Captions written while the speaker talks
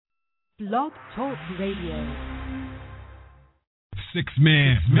Blog Talk Radio.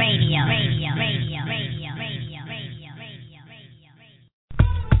 6-Man Radio.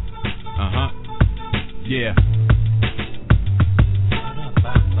 Yeah.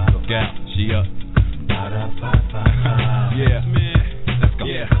 Look out, she up. Yeah, let's go.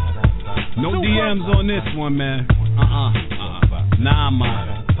 Yeah. No DMs on this one, man. Nah,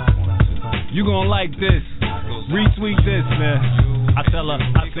 man. You gonna like this. Retweet this, man. I tell her,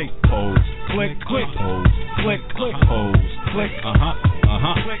 I say, pose, click, click, pose, click, click, pose, click,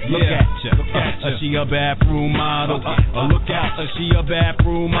 look at ya, she a bathroom model, look out, she a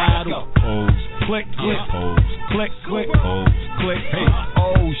bathroom model, pose, click, click, pose, click, click, pose, click, hey,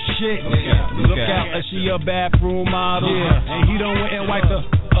 oh shit, look out, she a bathroom model, and he done went and wiped the,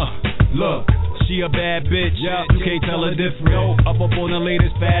 look. She a bad bitch, you can't tell her different. Up on the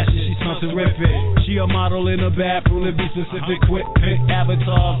latest fashion, she smells terrific. She a model in a bathroom, to be specific. Quick pick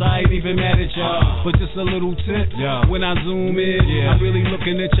avatars, I ain't even mad at y'all. But just a little tip, when I zoom in, I'm really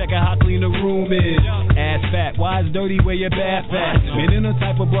looking to check out how clean the room is. Ass fat, why it's dirty where your bath at? Man, in the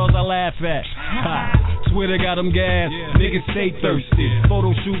type of bras I laugh at. Twitter got them gas, niggas stay thirsty.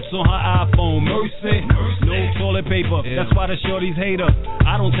 Photo shoots on her iPhone, mercy. No toilet paper, that's why the shorties hate her.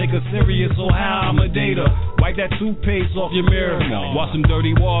 I don't take her serious, so how I'm a data. Wipe that toothpaste off your mirror. Wash some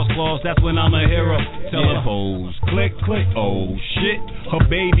dirty washcloths, that's when I'm a hero. Tell her pose, click, click, oh shit. Her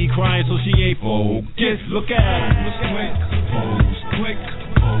baby crying so she ain't focused. Look at her, click, pose, click,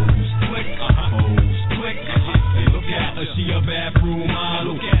 pose, click, pose, click. And look at her, she a bathroom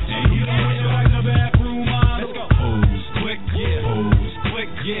model. And you don't like the bathroom model. Let's go. Pose, click, pose, click,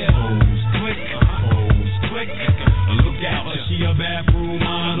 pose, click, pose, click. And look at her, she a bathroom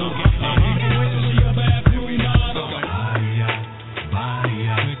model.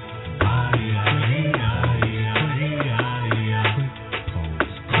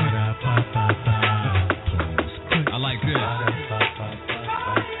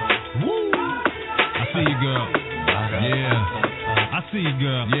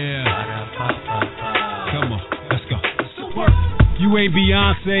 Girl, yeah. Come on, let's go. You ain't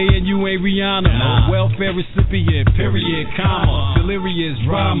Beyonce and you ain't Rihanna. Nah. Welfare recipient, period, comma. Delirious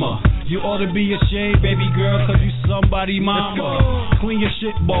drama. You ought to be ashamed, baby girl, cause you somebody mama. Clean your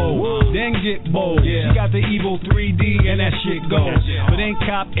shit bowl, then get bold. She got the evil 3D and that shit goes. But ain't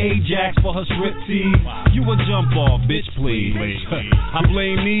cop Ajax for her strip tease. You a jump off, bitch, please. I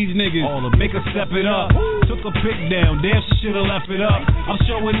blame these niggas, make her step it up. Took a pic down, damn she should've left it up. I'm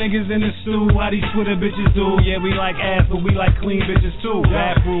showing niggas in the stew how these Twitter bitches do. Yeah, we like ass, but we like clean bitches too.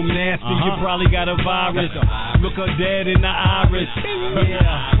 Bathroom nasty, you probably got a virus. Look her dead in the iris.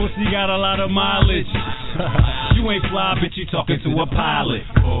 Yeah, pussy got a lot of mileage. You ain't fly, bitch, you talking to a pilot.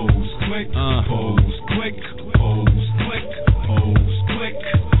 Pose, click, pose, click, pose, click, pose, click.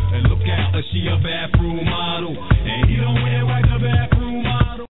 And look out, she a bathroom model. And he don't wear like a bathroom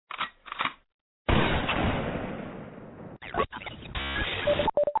model.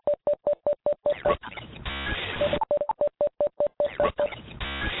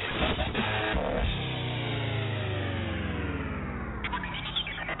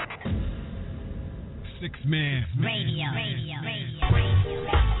 Six-man radio.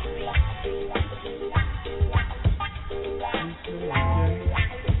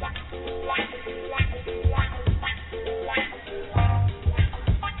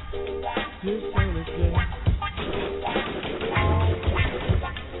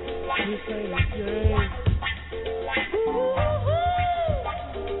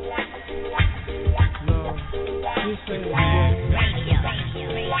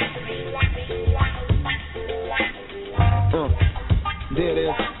 There it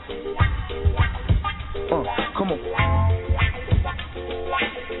is. Come on.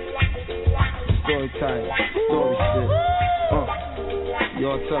 Story time. Story shit. You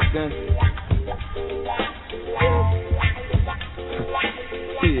all tucked in?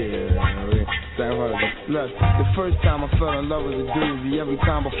 Look, the first time I fell in love was a doozy. Every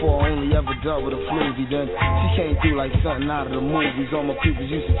time before I only ever dealt with a floozy. Then she came through like something out of the movies. All my people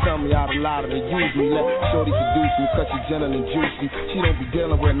used to tell me how to lie to the use me. Let shorty seduce me, cut you gentle and juicy. She don't be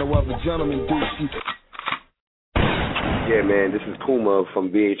dealing with no other gentleman, do she? Yeah, man, this is Puma from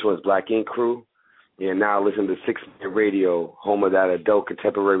VH1's Black Ink Crew. Yeah, now listen to 6-Man Radio, home of that adult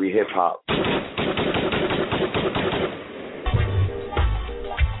contemporary hip hop.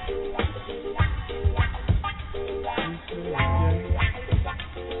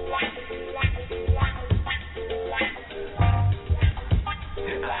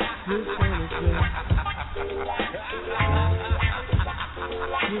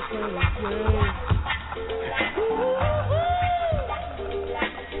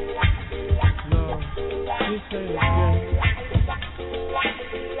 say it again.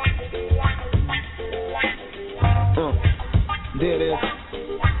 There it is.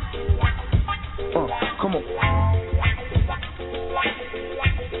 Come on.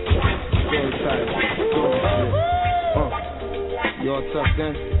 Go inside. Go shit. You all tough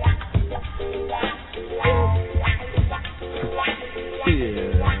then?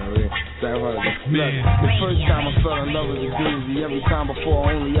 Man. The first time I fell in love with a doozy. Every time before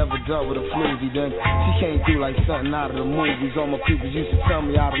I only ever dealt with a floozy. Then she came through like something out of the movies. All my people used to tell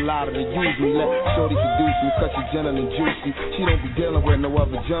me how to lie to use me. Let shorty seduce me, cause she gentle and juicy. She don't be dealing with no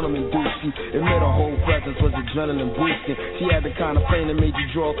other gentleman, do she? Admit her whole presence was adrenaline boosting. She had the kind of frame that made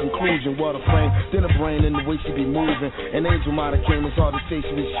you draw a conclusion. What a frame, then a brain in the way she be moving. An angel might have came, it's hard to say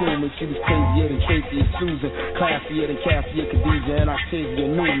she was human. She was crazier than Tracy and Susan, classier than Cassie and Khadijah and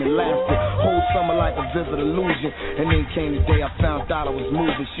Octavia Newman. Lasted whole summer like a vivid illusion. And then came the day I found out I was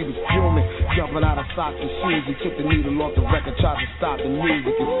moving. She was fuming, jumping out of socks and shoes. He took the needle off the record, tried to stop the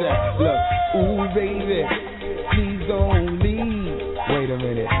music and said, look, ooh baby, please don't leave. Wait a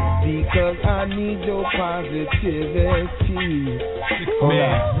minute, because I need your positivity. Hold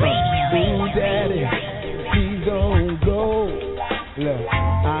on. Ooh daddy, please don't go. Look,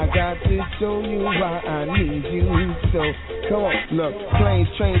 I got to show you why I need you so. Come on, look,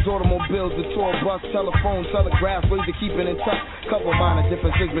 planes, trains, automobiles, the tour bus, telephone, telegraph, ways of keeping in touch. Couple minor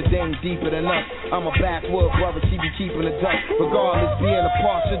differences, but they ain't deeper than us. I'm a backwood brother, she be keeping it dust. Regardless, being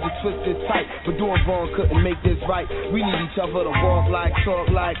apart should just twist this tight. But doing wrong couldn't make this right. We need each other to walk like, talk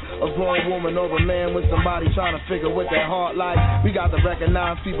like a grown woman or a man with somebody trying to figure what their heart like. We got to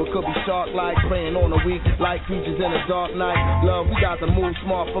recognize people could be shark like, playing on the weak like creatures in a dark night. Love, we got to move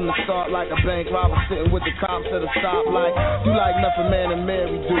smart from the start like a bank robber sitting with the cops at a stoplight. You like nothing man and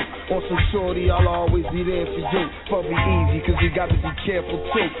Mary do. On some shorty, I'll always be there for you. But be easy, cause you got to be careful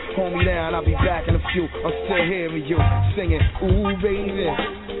too. Hold me down, I'll be back in a few. I'm still hearing you singing, ooh baby,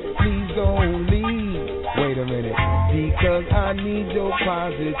 please don't leave. Wait a minute, because I need your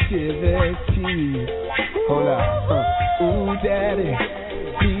positivity. Hold up, ooh daddy,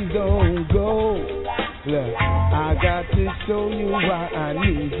 please don't go. Look, I got to show you why I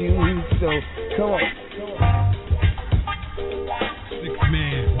need you so. Come on.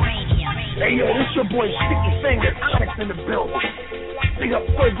 6THMANRADIO. Hey yo, this your boy Sticky Fingers, Onyx in the building. Big up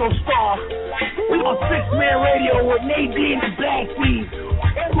Virgo Star. We on 6THMANRADIO with Nadine and Bad Seeds.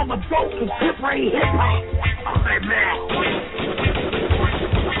 And I'm a dope contemporary hip hop. Alright, man.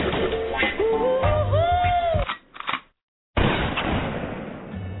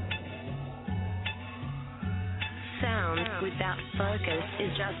 Without focus is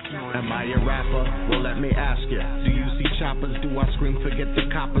just noise. Am I a rapper? Well, let me ask you. Do you see choppers? Do I scream, forget the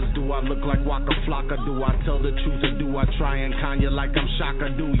coppers? Do I look like Waka Flocka? Do I tell the truth or do I try and con you like I'm Shaka?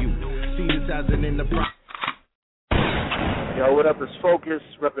 Do you see this as an enterprise? Yo, what up? It's Focus,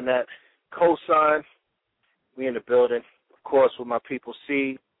 repping that cosign. We in the building, of course, with my people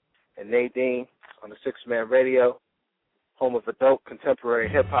C and Nadine on the 6THMANRADIO, home of adult contemporary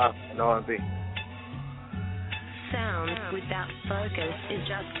hip-hop and R&B. Sound without focus is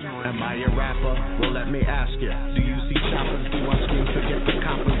just noise. Am I a rapper? Well, let me ask you. Do you see choppers? Do I scream, forget the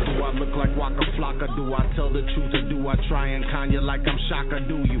coppers? Do I look like Waka Flocka? Do I tell the truth or do I try and con you like I'm Shaka?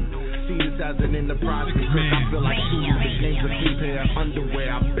 Do you see this as an enterprise? Because I feel like Sulu. This name's a few pair of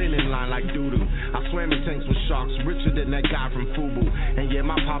underwear. I've been in line like doo-doo. I swam in tanks with sharks, richer than that guy from Fubu. And yeah,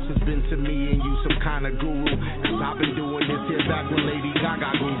 my pops has been to me and you some kind of guru. Cause I've been doing this here back when Lady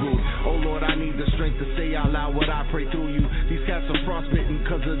Gaga guru. Oh Lord, I need the strength to say out loud what I pray through you. These cats are frostbitten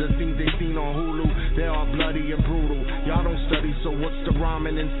cause of the things they seen on Hulu. They are bloody and brutal. Y'all don't study, so what's the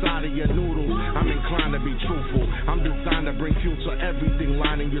ramen inside of your noodles? I'm inclined to be truthful. I'm designed to bring fuel to everything,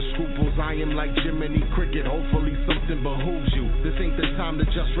 lining your scruples. I am like Jiminy Cricket, hopefully something behooves you. This ain't the time to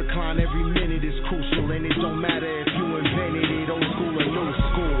just recline, every minute is crucial. And it don't matter if you invented it, old school or new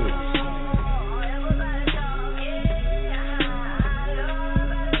school.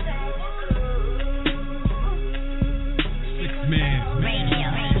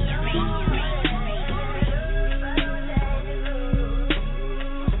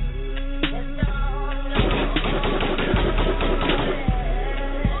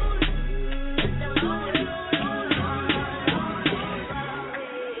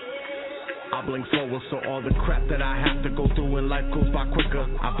 hours, so all the crap that I have to go through in life goes by quicker.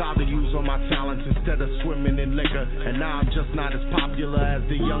 I vow to use all my talents instead of swimming in liquor, and now I'm just not as popular as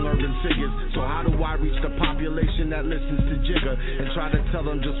the young urban figures. So how do I reach the population that listens to Jigger and try to tell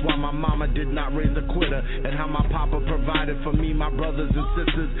them just why my mama did not raise a quitter, and how my papa provided for me, my brothers and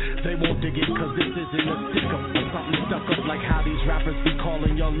sisters? They won't dig it, cause this isn't a stick-up or something stuck up like how these rappers be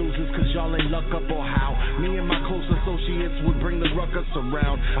calling y'all losers, cause y'all ain't luck up, or how me and my close associates would bring the ruckus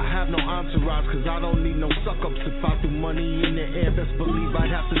around. I have no entourage, cause I don't need no suck-ups. If I threw money in the air, best believe I'd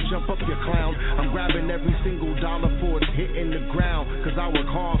have to jump up your clown. I'm grabbing every single dollar for it's hitting the ground, cause I work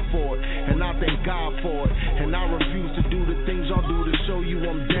hard for it, and I thank God for it. And I refuse to do the things y'all do to show you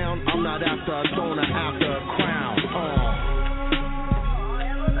I'm down. I'm not after a throne, I'm after a crown.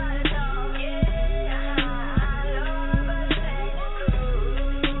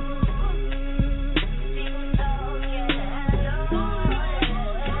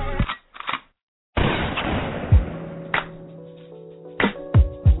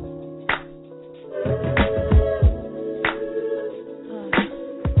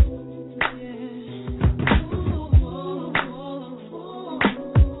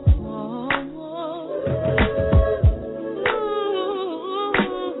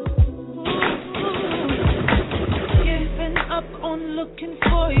 Looking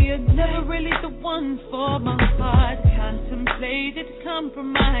for you, never really the one for my heart. Contemplated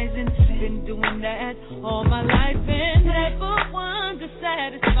compromising, been doing that all my life and never one to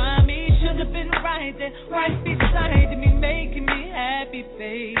satisfy me. Should have been right there, right beside me, making me happy,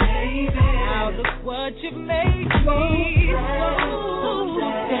 baby. Now look what you've made me.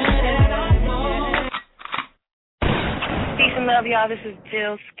 Peace and love, y'all. This is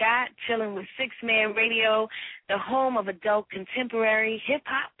Jill Scott, chilling with 6Man Radio, the home of adult contemporary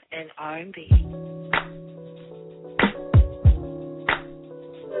hip-hop and R&B.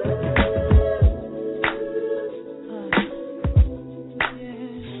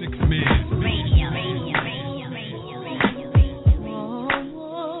 6Man Radio.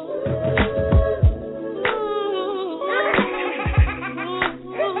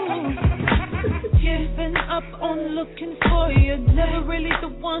 Giving up on looking for you, never really the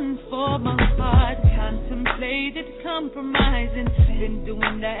one for my heart. Contemplated compromising, been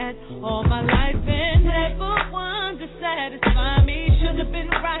doing that all my life and never one to satisfy me. Should have been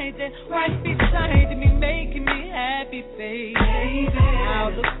right there, right beside me, making me happy, baby. Now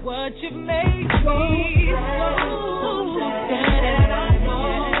look what you've made me.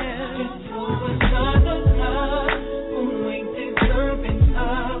 Just for another love who ain't deserving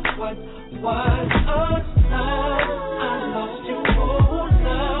of what was us. I lost your whole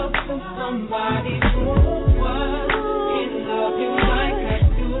love for somebody who can love you like I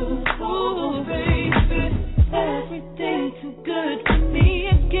do. Oh, baby, everything too good for me.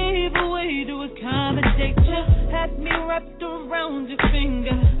 I gave away to accommodate you. Had me wrapped around your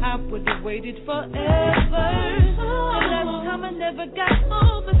finger. I would have waited forever. The last time I never got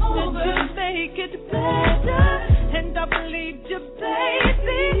over, said to make it better. And I believed you,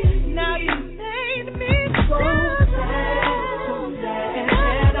 baby. Now you made me so sad.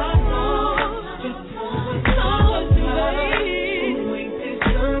 And I know just so great. You ain't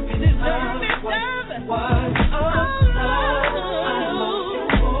deserving of what was us. I lost your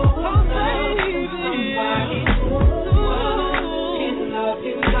whole love for somebody who can love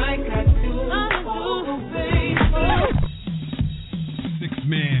you like I do. Oh, baby.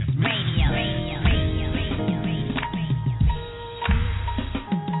 6Man Radio.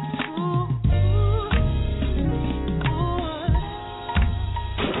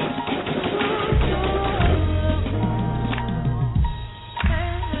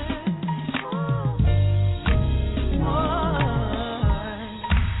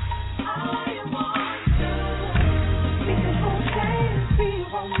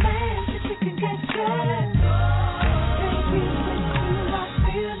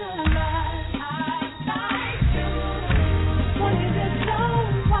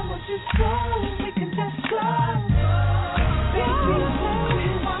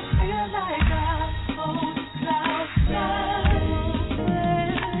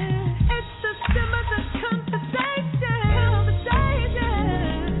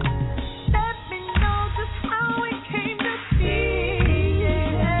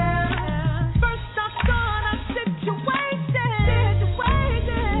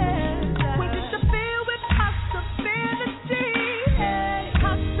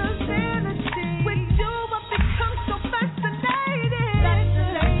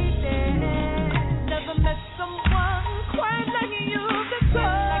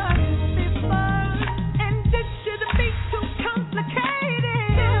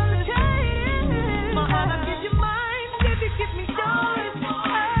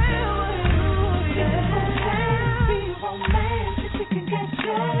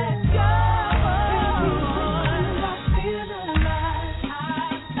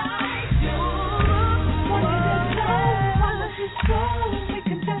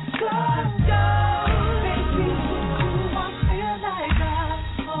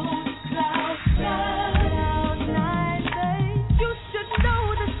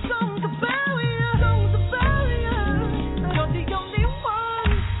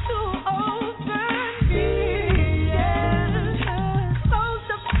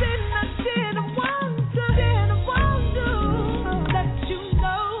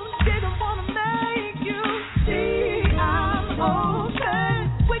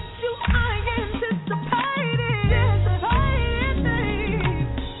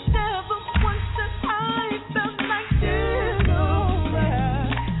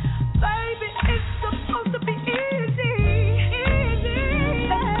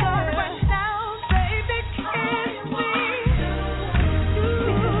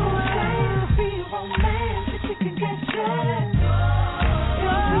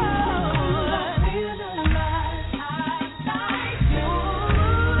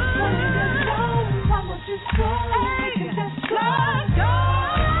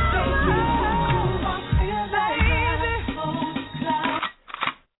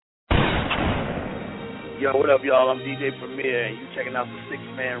 Yo, what up, y'all? I'm DJ Premier, and you checking out the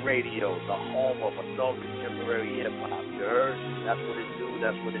 6-Man Radio, the home of adult contemporary hip-hop. You heard? That's what it do,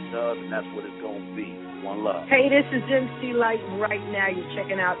 that's what it does, and that's what it's going to be. One love. Hey, this is MC Light, and right now you're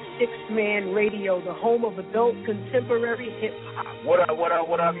checking out 6-Man Radio, the home of adult contemporary hip-hop. What up,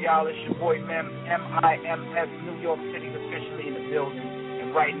 y'all? It's your boy, MIMS, New York City, officially in the building.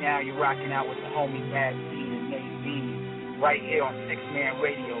 And right now you're rocking out with the homie Bad Seed and Nadine, right here on 6-Man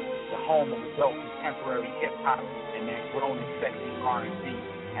Radio, the home of adult contemporary hip-hop and that grown and sexy R&B.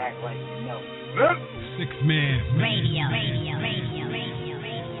 Act like you know. 6-Man Radio.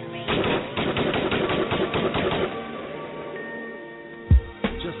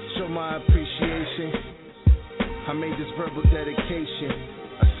 Just to show my appreciation, I made this verbal dedication,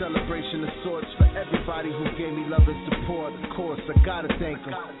 a celebration of sorts for everybody who gave me love and support. Of course, I gotta thank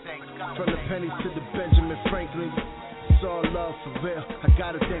them. From the pennies to the Benjamin Franklin, it's all love for real. I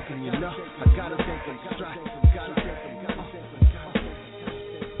gotta thank them, you know. I gotta thank them.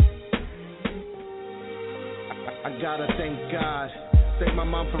 I gotta thank God. Thank my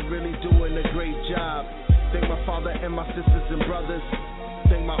mom for really doing a great job. Thank my father and my sisters and brothers.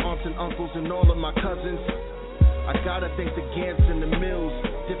 Thank my aunts and uncles and all of my cousins. I gotta thank the Gants and the Mills,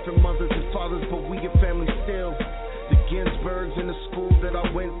 different mothers and fathers, but we a family still. The Ginsbergs in the school that I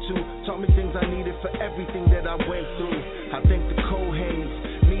went to taught me things I needed for everything that I went through. I thank the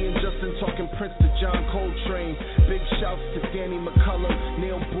Cohanes, me and Justin talking Prince to John Coltrane. Big shouts to Danny McCullum,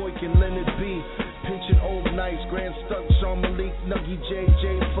 Neil Boyk and Leonard B. Pinching old nights, Grand Stuck, Sean Malik, Nuggy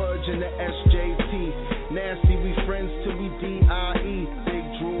JJ, Fudge and the SJT. Nasty, we friends till we DIE. Big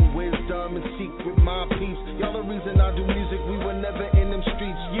Drew, Wisdom and Secret, my peace. Y'all the reason I do music, we were never in them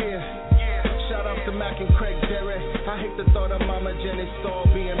streets, yeah. Shout out to Mac and Craig Derrick. I hate the thought of Mama Janet Stahl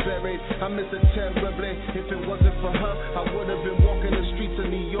being buried. I miss her terribly. If it wasn't for her, I would have been walking the streets of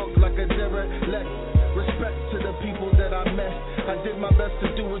New York like a derelict. Respect to the people that I met. I did my best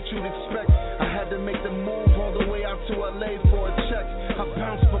to do what you'd expect. I had to make the move all the way out to LA for a check. I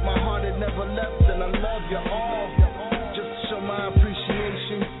bounced, but my heart had never left, and I love you all. Just to show my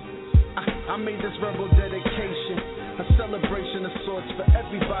appreciation, I made this verbal dedication, a celebration of sorts for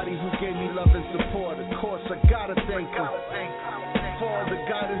everybody who gave me love and support. Of course, I gotta thank them for all the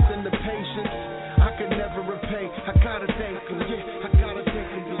guidance and the patience I could never repay. I gotta thank them, yeah, I gotta thank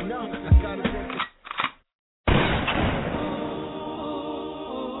them, you know, I gotta thank them.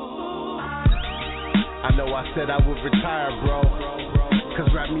 I know I said I would retire, bro, cause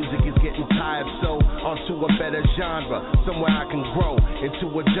rap music is getting tired, so onto a better genre, somewhere I can grow into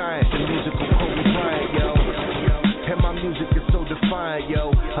a giant, the musical Kobe Bryant, yo. And my music is so defiant, yo,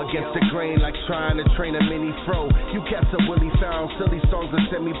 against the grain like trying to train a mini fro. You cats are Willie found silly songs are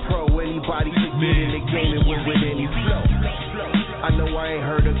semi-pro. Anybody can get in the game and win with any flow. I know I ain't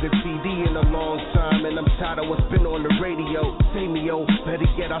heard a good CD in a long time, and I'm tired of what's been on the radio. Say me, yo, better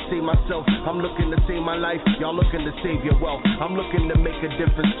yet I say myself. I'm looking to save my life, y'all looking to save your wealth. I'm looking to make a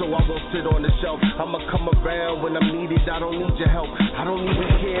difference, so I won't sit on the shelf. I'ma come around when I'm needed, I don't need your help. I don't even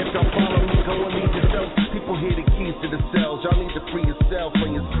care if y'all follow me, go and lead yourself. People hear the keys to the cells, y'all need to free yourself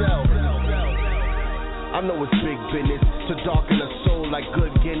from yourself. I know it's big business to darken a soul like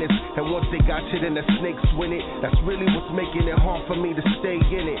good Guinness. And once they got you, then the snakes win it. That's really what's making it hard for me to stay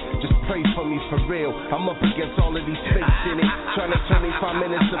in it. Just pray for me for real. I'm up against all of these fakes in it, trying to turn 5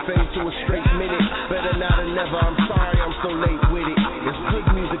 minutes of fame to a straight minute. Better now than never, I'm sorry I'm so late with it. It's good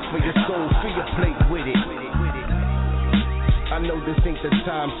music for your soul, fill your plate with it. I know this ain't the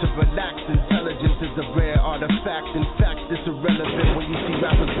time to relax. Intelligence is a rare artifact. In fact, it's irrelevant when you see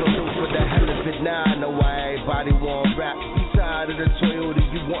rappers built for the hell of it. Now I know why everybody want rap. You tired of the Toyota,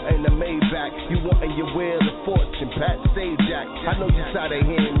 you wantin' the Maybach. You wantin' your wheel of fortune, Pat Sajak. I know you tired of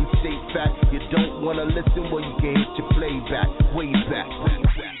hearing me say fact. You don't wanna listen, well you can hit your playback. Way back.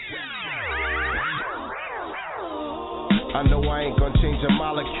 I know I ain't gonna change a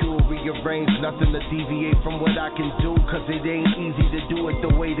molecule, rearrange nothing to deviate from what I can do, cause it ain't easy to do it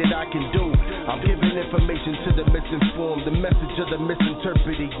the way that I can do. I'm giving information to the misinformed, the message of the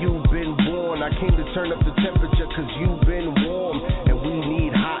misinterpreted. You've been warned, I came to turn up the temperature cause you've been warm, and we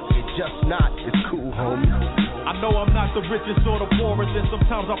need hot, it's just not, it's cool, homie. I know I'm not the richest or the poorest, and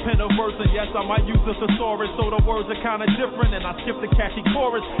sometimes I pen a verse, and yes, I might use a thesaurus, so the words are kinda different, and I skip the catchy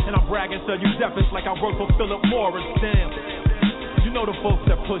chorus, and I'm bragging to you deafest like I work for Philip Morris. Damn, you know the folks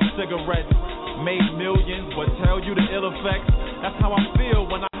that push cigarettes, made millions, but tell you the ill effects. That's how I feel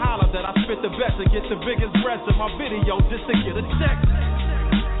when I holler that I spit the best and get the biggest breaths in my video just to get a check.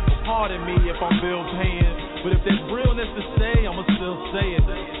 Pardon me if I'm bill paying, but if there's realness to say, I'ma still say it.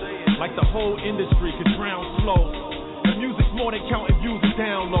 Like the whole industry could drown slow, and music's more than counting views and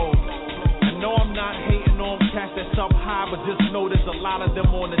downloads. And know I'm not hating on cats that's up high, but just know there's a lot of them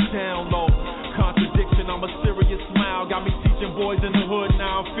on the down low. Contradiction, I'm a serious smile. Got me teaching boys in the hood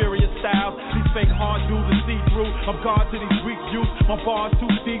now, inferior styles. These fake hard dudes to see through. I'm God to these weak youth. My bars too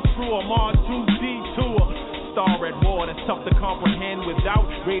deep through. I'm on too deep to a star at war that's tough to comprehend without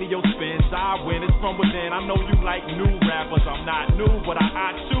radio spins. I win, it's from within. I know you like new rappers. I'm not new, but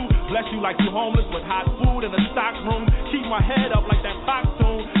I chew. Bless you like you homeless with hot food in a stock room. Keep my head up like that pop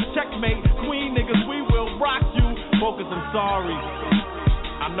tune. Checkmate, queen niggas, we will rock you. Focus, I'm sorry.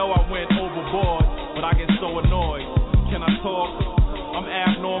 I know I went overboard, but I get so annoyed. Can I talk? I'm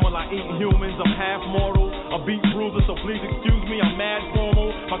abnormal, I eat humans, I'm half mortal. A beat bruiser, so please excuse me, I'm mad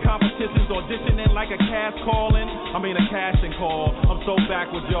formal. My competition's auditioning like a cast calling. I mean a casting call. I'm so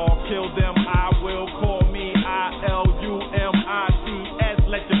backwards, y'all. Kill them, I will. Call me ILUMICS.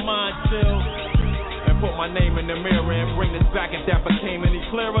 Let your mind chill. And put my name in the mirror and bring this back. If that became any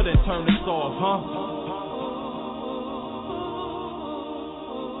clearer, then turn this off, huh?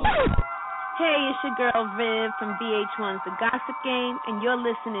 Hey, it's your girl Viv from VH1's The Gossip Game, and you're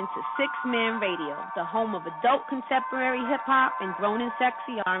listening to 6Man Radio, the home of adult contemporary hip-hop and grown and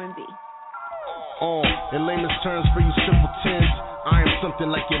sexy R&B. In layman's terms for you simpletons, I am something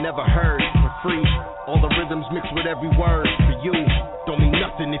like you never heard. For free, all the rhythms mixed with every word. For you, don't mean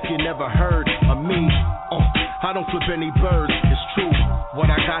nothing if you never heard of me. I don't flip any birds, it's true. What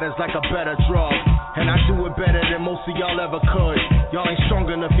I got is like a better drug, and I do it better than most of y'all ever could. Y'all ain't strong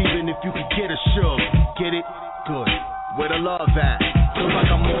enough even if you could get a shook. Get it? Good. Where the love at? Feels like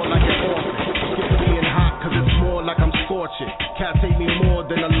I'm more like an orphan. Skip being hot cause it's more like I'm scorching. Cats hate me more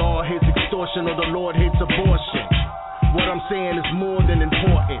than the law hates extortion or the Lord hates abortion. What I'm saying is more than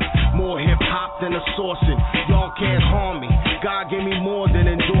important. More hip-hop than a sourcing. Y'all can't harm me. God gave me more than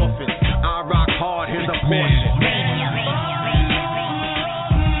endorphins. I rock hard, here's a portion.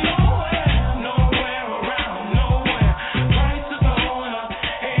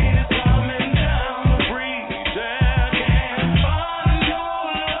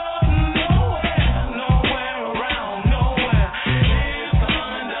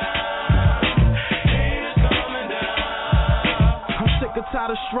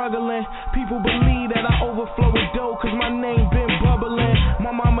 Tired of struggling, people believe that I overflow with dough cause my name been bubbling.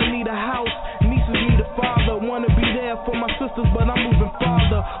 My mama need a house, nieces need a father. Wanna be there for my sisters but I'm moving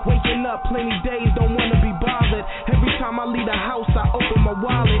farther. Waking up plenty days, don't wanna be bothered. Every time I leave the house I open my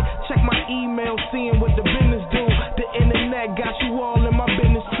wallet, check my email, seeing what the business do. The internet got you all in my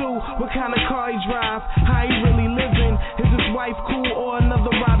business too. What kind of car he drive, how he really living. Is his wife cool or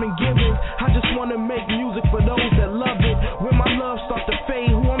another Robin Givens? I just wanna make music for those that love it. When my love start to fade,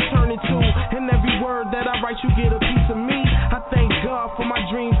 who I'm turning to, and every word that I write you get a piece of me. I thank God for my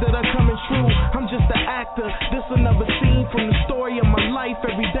dreams that are coming true. I'm just an actor, this another scene from the story of my life.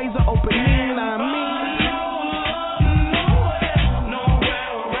 Every day's an opening, I mean.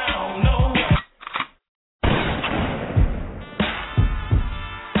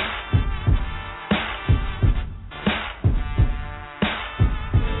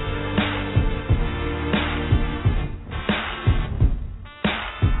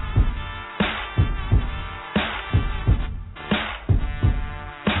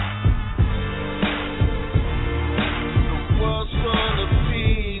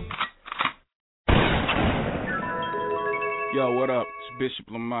 Yo, what up? It's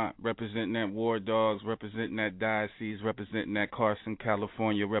Bishop Lamont, representing that War Dogs, representing that Diocese, representing that Carson,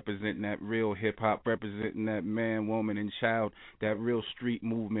 California, representing that real hip-hop, representing that man, woman, and child, that real street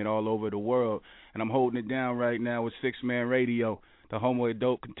movement all over the world. And I'm holding it down right now with 6Man Radio, the home of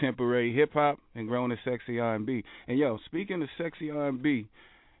adult contemporary hip-hop and grown and sexy R&B. And yo, speaking of sexy R&B,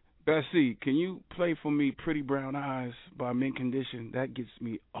 Bessie, can you play for me Pretty Brown Eyes by Mint Condition? That gets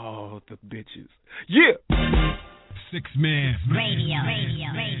me all the bitches. Yeah! 6Man Radio.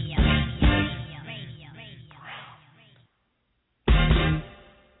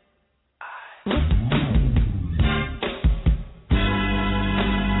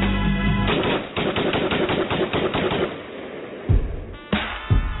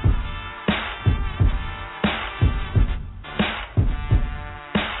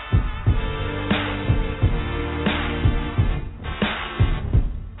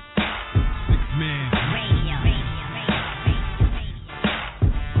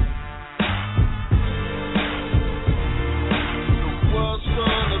 World's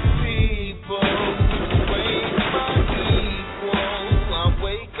full of people.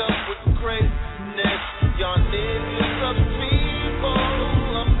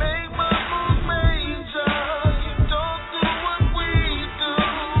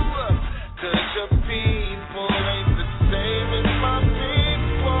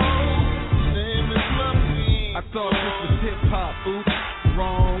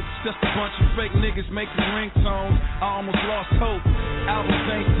 niggas making ringtones. I almost lost hope. Albums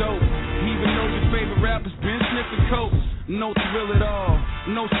ain't dope. Even though your favorite rappers been sniffing coke. No thrill at all,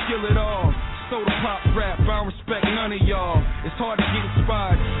 no skill at all. Soda pop rap, I don't respect none of y'all. It's hard to get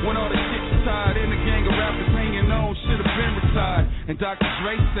inspired when all the shit's tied. And the gang of rappers hanging on should've been retired. And Dr.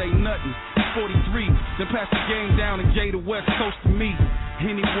 Dre say nothing. He's 43, then passed the game down and gave the West Coast to me.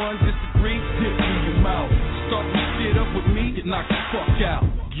 Anyone disagree? Dip in your mouth. Start this shit up with me, get knocked the fuck out.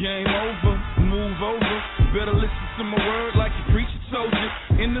 Game over, move over. Better listen to my word like you preach it, soldier.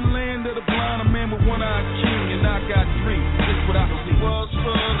 In the land of the blind, a man with one-eyed king, and I got three. That's what I see. The world's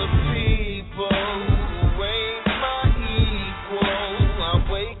full of people who ain't my equal. I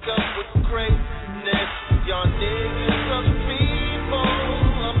wake up with greatness. Y'all niggas are people.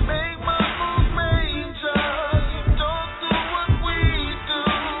 I make my move major. You don't do what we do.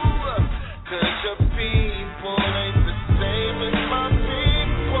 'Cause your people ain't the same as my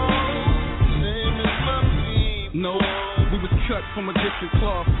people. Same as my people. No. Cut from a different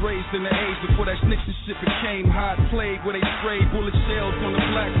cloth, raised in the age before that snitching shit became hot. Played where they sprayed bullet shells on the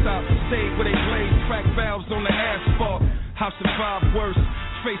blacktop. Stayed where they blazed crack valves on the asphalt. I survived worse,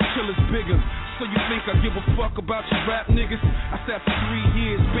 face killers bigger. So you think I give a fuck about your rap niggas? I sat for 3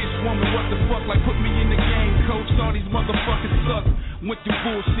 years, bitch woman, what the fuck? Like put me in the game, coach, all these motherfuckers suck. Went through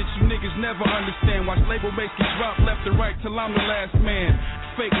bullshit you niggas never understand. Watch label mates get dropped left and right till I'm the last man.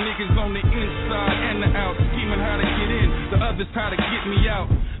 Fake niggas on the inside and the out, scheming how to get in, the others how to get me out.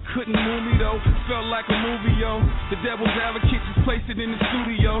 Couldn't move me though, felt like a movie, yo. The devil's advocate just placed it in the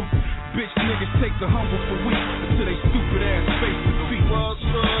studio. Bitch niggas take the humble for weak until they stupid ass face defeat. The world's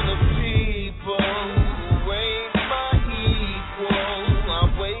full of people who ain't my equal. I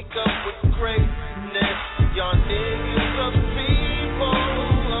wake up with greatness. Y'all niggas are people.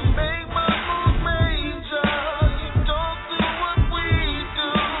 I make my move major. You don't do what we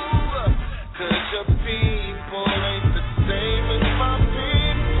do. 'Cause your people ain't the same as my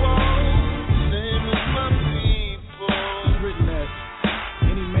people. Same as my people. It's written that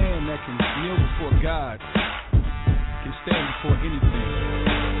any man that can kneel before God can stand before anything.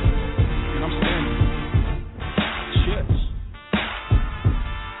 And I'm standing. Chips.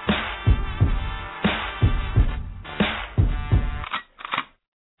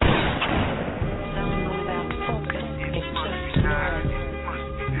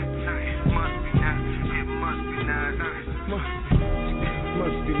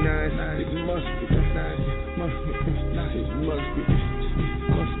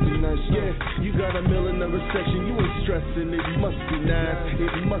 Yeah, you got a mill in the recession, you ain't stressing, it must be nice,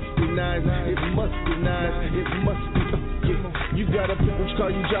 it must be nice, it must be nice, it must be, yeah. You got a people's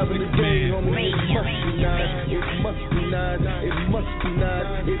car, you driving the day, homie, it must be nice, it must be nice, it must be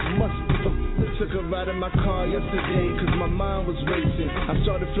nice, it must be, Took a ride in my car yesterday, cause my mind was racing. I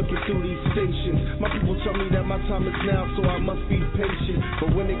started flipping through these stations. My people tell me that my time is now, so I must be patient. But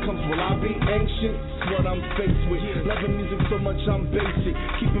when it comes, will I be anxious? It's what I'm faced with. Loving music so much I'm basic.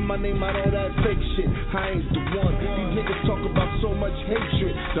 Keeping my name out all that fake shit. I ain't the one. These niggas talk about so much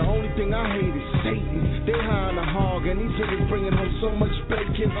hatred. The only thing I hate is Satan. They high on the hog, and these niggas bringing home so much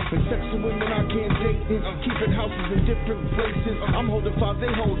bacon. And sex with women I can't date. Keeping houses in different places. I'm holding five, they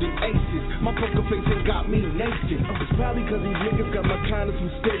holding aces. My poker face ain't got me naked. It's probably cause these niggas got my kindness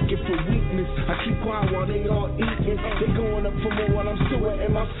mistaken for weakness. I keep quiet while they all eating. They going up for more while I'm still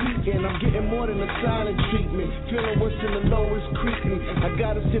in my feet. And I'm getting more than a silent treatment. Feeling worse than the lowest creeping. I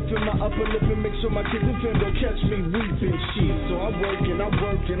gotta sip in my upper lip and make sure my kids and fam don't catch me weeping. Shit, so I work and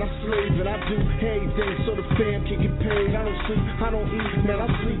I slave and I do everything so the fam can get paid. I don't sleep, I don't eat, man, I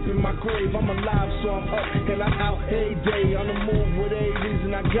sleep in my grave. I'm alive, so I'm up and I'm out every day. On the move with every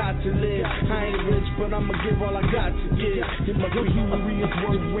reason I got to live. I ain't rich, but I'ma give all I got to give. Your jewelry is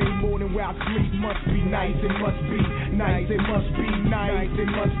worth way more than where I sleep. Must be nice, it must be nice, it must be nice, it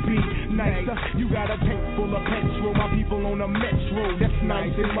must be nice. You got a tank full of petrol, my people on the metro. That's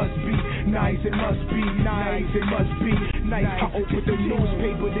nice, it must be nice, it must be nice, it must be nice. I opened the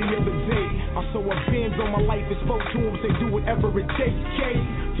newspaper the other day. I saw a Benz on my life, it spoke to them, say do whatever it takes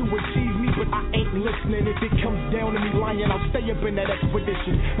to achieve me, but I ain't listening. If it comes down to me lying, I'll stay up in that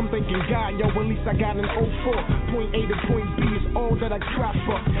expedition. I'm thinking, God, yo, at least I got an 04. Point A to point B is all that I try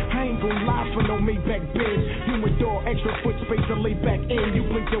for. I ain't gonna lie for no Maybach Benz. Human door, extra foot space to lay back in. You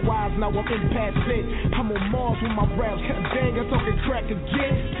blink your eyes, now I'm in past it. I'm on Mars with my raps. Dang, I'm talking crack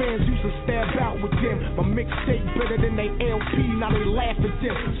again. Fans used to stab out with them. My mixtape better than they LP, now they laugh at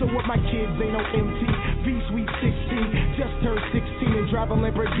them. So what, my kids ain't no MT. V-Sweet 16, just turned 16 and drive a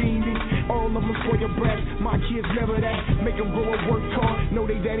Lamborghini. All of them for your breath, my kids never that. Make them grow up, work hard, know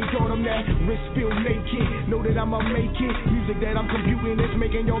they daddy taught them that. Wrist feel naked, know that I'ma make it. Music that I'm computing is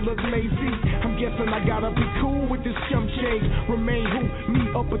making y'all look lazy. I'm guessing I gotta be cool with this chump change. Remain who? Me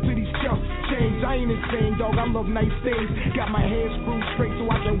up into these chump chains. I ain't insane, dog, I love nice things. Got my head screwed straight so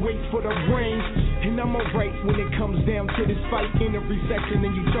I can wait for the brains. And I'm alright when it comes down to this fight. In every section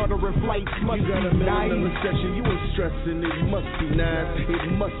and you chartering flights must you got a be nice. million recession, you ain't stressing. It must be nice, it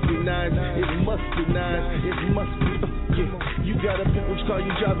must be nice, it must be nice, it must be yeah. You got a people's car,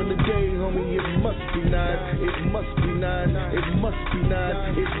 you driving today, homie. It must be nice, it must be nice, it must be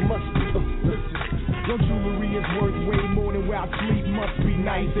nice, it must be your jewelry is worth way more than where I sleep. Must be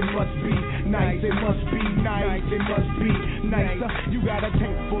nice, it must be nice, it must be nice, it must be nice. You got a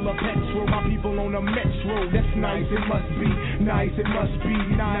tank full of petrol, my people on the metro. That's nice, it must be nice, it must be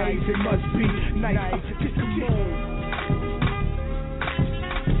nice, it must be nice. Come on.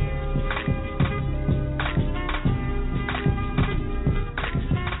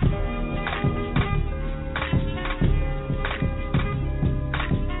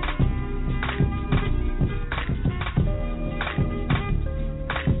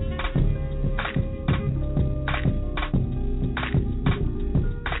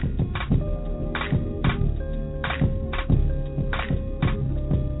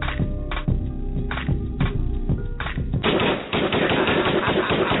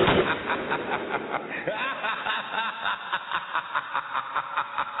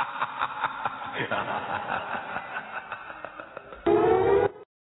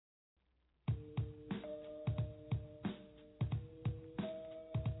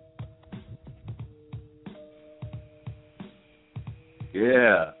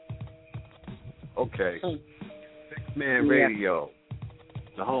 Yeah. Okay. 6-Man Radio,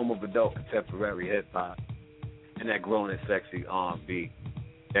 the home of adult contemporary hip hop, and that grown and sexy R&B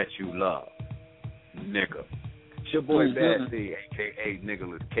that you love, nigga. It's your boy Bad C, aka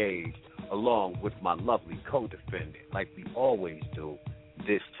Nicholas Cage, along with my lovely co-defendant, like we always do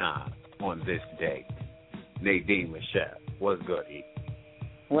this time on this day, Nadine Michel. What's good, E?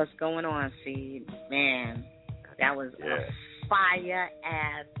 What's going on, Seed? Man, that was a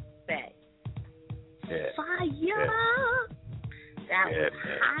fire-ass set. Yeah. Fire! Yeah. That was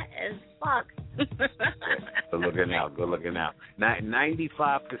hot as fuck. Good looking out, good looking out.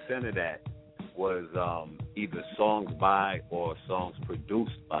 95% of that was either songs by or songs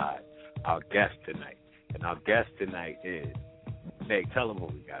produced by our guest tonight. And our guest tonight is, Meg, tell them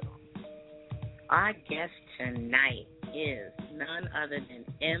what we got on. Our guest tonight is none other than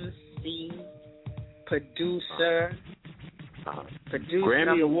MC, producer,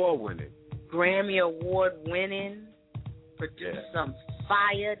 Grammy Award winning, produced some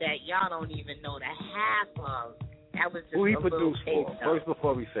fire that y'all don't even know the half of. That was just who he a produced little for? taste First,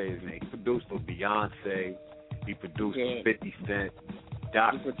 before we say his name, he produced for Beyonce. He produced for 50 Cent,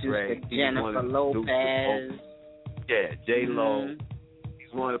 Dr. Dre, Jennifer Lopez. J-Lo. Mm-hmm.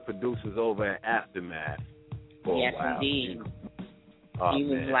 He's one of the producers over at Aftermath for a while. Indeed. He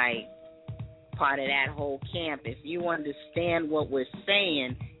was like part of that whole camp. If you understand what we're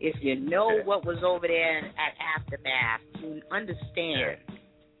saying, if you know what was over there at Aftermath, you understand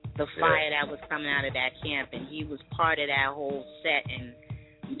the fire that was coming out of that camp, and he was part of that whole set.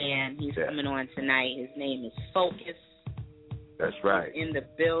 And man, he's coming on tonight. His name is Focus. That's right. He's in the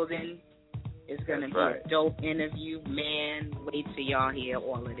building. It's going to be a dope interview. Man, wait till y'all hear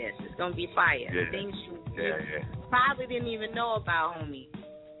all of this. It's going to be fire. Things you probably didn't even know about, homie.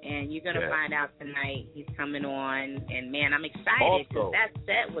 And you're going to find out tonight. He's coming on. And, man, I'm excited because that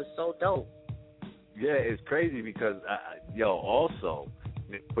set was so dope. Yeah, it's crazy because, also,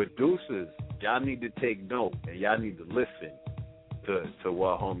 producers, y'all need to take note and y'all need to listen to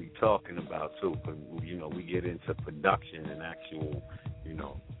what homie talking about, too. Because, we get into production and actual,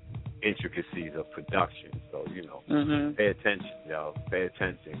 intricacies of production. So, pay attention, y'all. Pay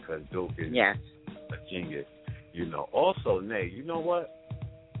attention because Duke is a genius. Also, Nay, you know what?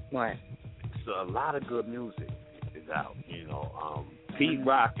 What? So a lot of good music is out. Pete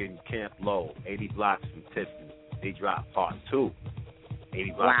Rock and Camp Low, 80 Blocks from Tiffany, they dropped part 2.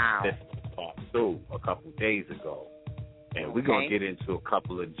 80 Blocks from Tiffany, part 2, a couple days ago. And we're going to get into a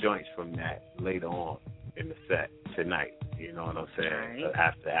couple of joints from that later on in the set tonight. You know what I'm saying? Right.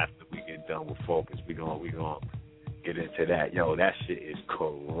 After we get done with Focus, we're gonna get into that. Yo, that shit is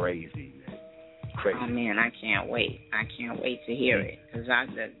crazy, man. Crazy. Oh man, I can't wait. I can't wait to hear it because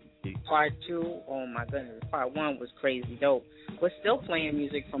part 2. Oh my goodness, part 1 was crazy dope. We're still playing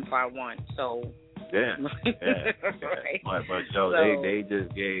music from part 1, so Yeah. Right. But so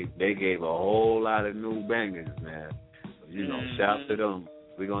they gave a whole lot of new bangers, man. You know, shout to them.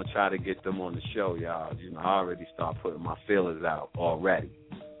 We're gonna try to get them on the show, y'all. You know, I already start putting my feelers out already.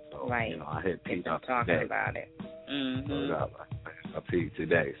 So, right. You know, I hit Pete up talking today. about it. I Pete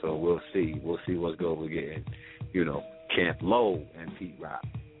today, so we'll see what's good. We're getting, you know, Camp Low and Pete Rock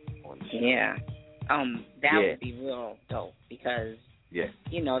on the show. Yeah. That would be real dope because,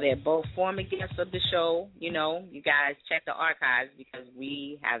 you know, they're both former guests of the show. You know, you guys check the archives because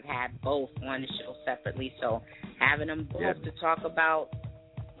we have had both on the show separately. So having them both to talk about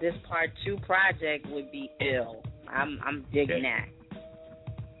this Part 2 project would be ill. I'm digging that.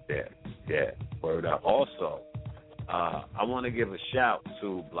 Yeah. Word up. Also, I want to give a shout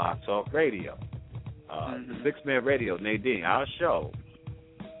to Blog Talk Radio. The 6-Man Radio, Nadine, our show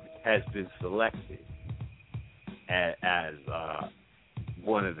has been selected as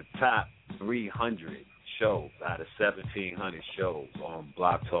one of the top 300 shows out of 1,700 shows on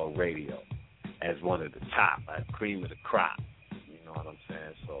Blog Talk Radio as one of the top, like cream of the crop. You know what I'm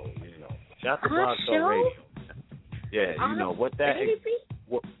saying? So, you know, shout out to Blog Talk Radio. Yeah, you know what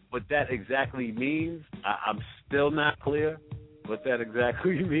that exactly means. I'm still not clear what that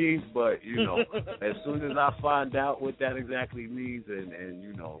exactly means, but you know, as soon as I find out what that exactly means, and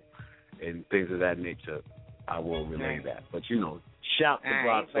you know, and things of that nature, I will relay that. But you know, shout to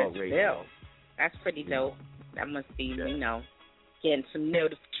Blog Talk Radio. That's pretty dope. That must be, you know, getting some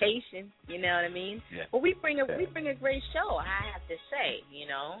notification. You know what I mean? Yeah. But we bring a great show. I have to say, you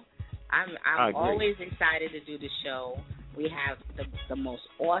know, I'm always excited to do the show. We have the most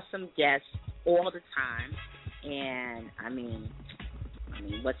awesome guests all the time, and I mean,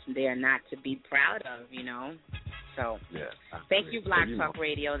 what's there not to be proud of, you know? So, thank you, Blog Talk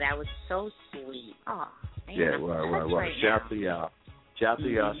Radio. That was so sweet. Oh, man, right. Shout to y'all. Shout to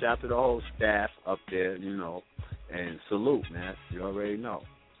y'all. Shout to the whole staff up there, you know, and salute, man. You already know.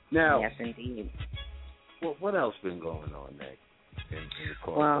 Now, yes, indeed. What else been going on, Nick, in the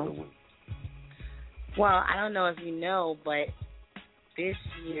course of the week? Well, I don't know if you know, but this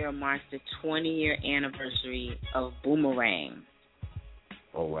year marks the 20-year anniversary of Boomerang.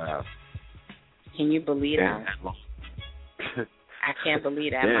 Oh, wow. Can you believe that? I can't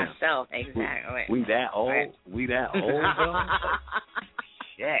believe that myself. Exactly. We that old? We that old, though?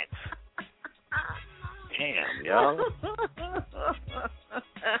 Shit. Damn, yo.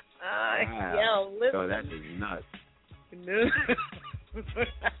 Wow. Yo, listen. Yo, that is nuts.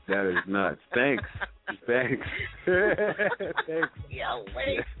 That is nuts. Thanks. Thanks. Yo,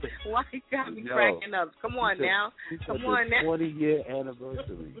 wait. Why you got me cracking up? Come on now. Come on now. 20-year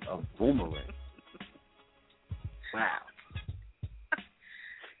anniversary of Boomerang. Wow.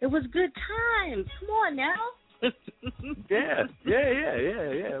 It was good times. Come on now. Yeah,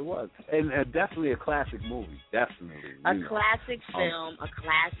 it was. And definitely a classic movie. Definitely. A classic film, a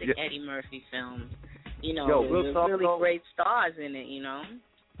classic Eddie Murphy film. You know, there's really great stars in it, you know.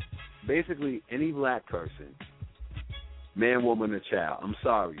 Basically, any black person, man, woman, or child, I'm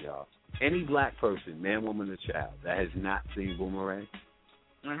sorry, y'all. Any black person, man, woman, or child, that has not seen Boomerang,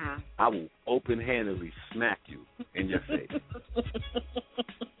 I will open-handedly smack you in your face.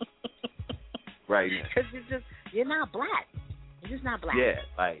 Right now. Because you're not black. You're just not black. Yeah,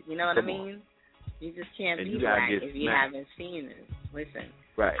 like, you know what I mean? You just can't be black if you haven't seen it. Listen,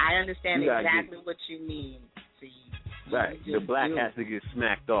 I understand exactly what you mean. Right. The black has to get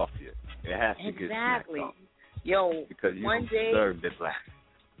smacked off you. It has to get smacked off. Yo, because you one day, deserve the black.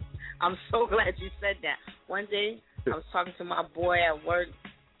 I'm so glad you said that. One day, I was talking to my boy at work,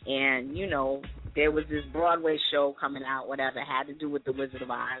 and, you know, there was this Broadway show coming out, whatever, had to do with the Wizard of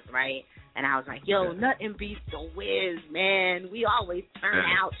Oz, right? And I was like, yo, nothing beats the Wiz, man. We always turn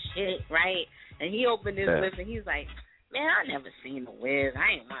out shit, right? And he opened his lips, and he's like, man, I never seen the Wiz.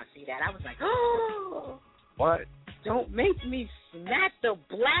 I ain't want to see that. I was like, oh. What? Don't make me smack the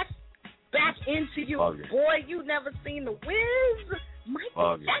black back into you. Boy, you never seen the Wiz.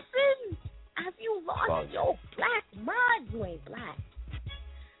 Michael Jackson. Have you lost your black mind? You ain't black.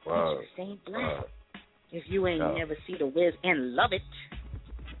 You just ain't black. If you ain't never see the Wiz and love it.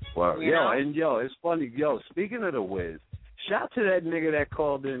 It's funny. Yo, speaking of the Wiz, shout to that nigga that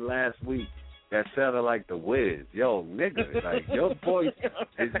called in last week that sounded like the Wiz. Yo, nigga, like, your voice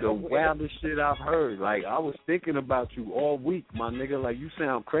is the wildest shit I've heard. Like, I was thinking about you all week, my nigga. Like, you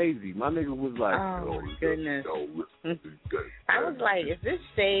sound crazy. My nigga was like, oh, goodness. I was like, is this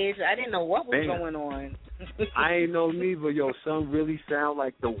stage? I didn't know what was going on. I ain't know neither. Yo, son really sound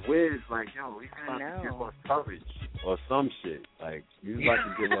like the Wiz. Like, yo, he's about to give us courage. or some shit. Like, he was about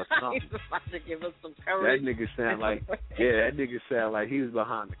to give us something. He was about to give us some courage. That nigga sound like he was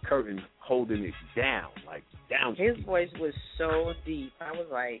behind the curtain holding it down, like down. His voice was so deep. I was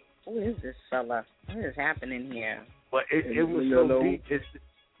like, who is this fella? What is happening here? But it was so deep.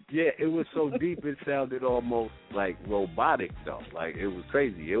 It was so deep it sounded almost like robotic though. Like it was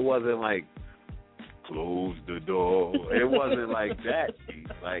crazy. It wasn't like close the door. It wasn't like that deep.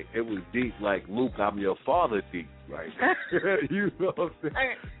 Like it was deep like Luke, I'm your father deep. Like you know what I'm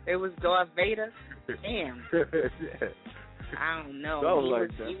saying? It was Darth Vader. Damn. I don't know.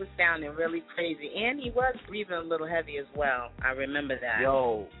 He was sounding really crazy. And he was breathing a little heavy as well. I remember that.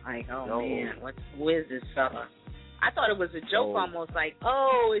 Man, who is this fella? I thought it was a joke almost like,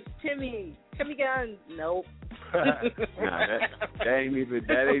 oh, it's Timmy Guns. Nope. that ain't even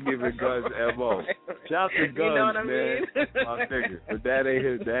Guns' MO. Shout to Guns, you know what I man. mean? My nigga. But that ain't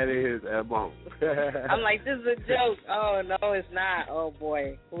his MO. I'm like, this is a joke. Oh no, it's not. Oh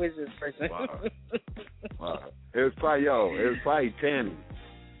boy, who is this person? Wow. It was probably Tammy.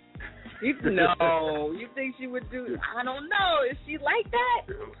 No, you think she would do? I don't know. Is she like that?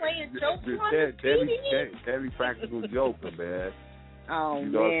 Playing jokes on TV? Tammy practical joker, man. Oh you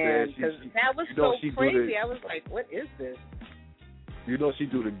know man, because that was so crazy. I was like, what is this? You know she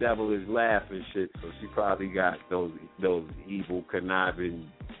do the devilish laugh and shit, so she probably got those evil, conniving,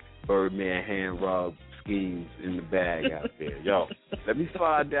 Birdman hand rub schemes in the bag out there. Yo, let me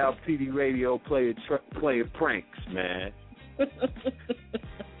find out PD Radio playing pranks, man.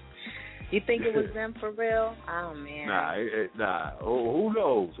 You think it was them for real? Oh man. Nah. Who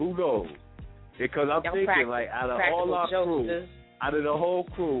knows? Because I'm thinking like out of all our crew, out of the whole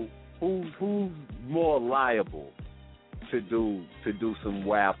crew, who's more liable to do some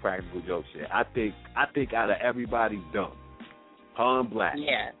wild practical joke shit? I think out of everybody dumb, her and Black.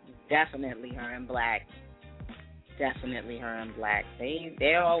 Yeah, definitely her and Black.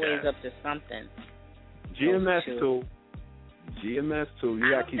 They're always up to something. GMS too.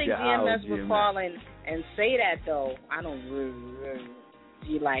 You gotta keep your eye on GMS. GMS would call and say that though. I don't really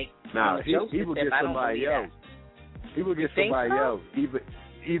see like. Nah, he would get somebody else. He would get somebody else.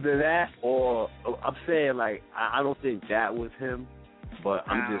 Either that or I'm saying like I don't think that was him, but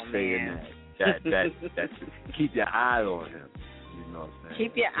I'm just saying that keep your eye on him. You know what I'm saying?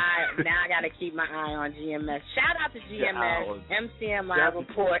 Keep your eye. Now I got to keep my eye on GMS. Shout out to GMS. MCM Live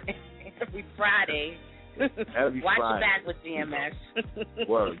Report every Friday. Watch your back with GMS.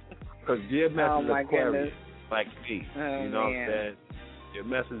 Word. Because GMS is Aquarius, like me. Oh, you know what I'm saying?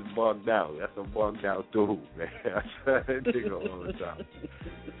 GMS is bugged out. That's a bugged out dude, man. I think all the time.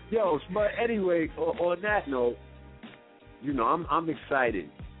 Yo, but anyway, on that note, you know, I'm excited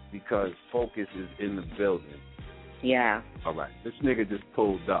because Focus is in the building. Yeah. All right. This nigga just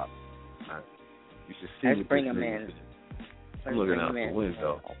pulled up. Right. You should see Let's bring him in. I'm looking out the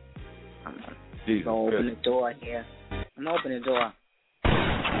window. I'm going to open the door here. I'm opening the door.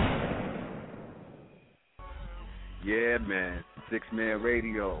 Yeah, man. 6-Man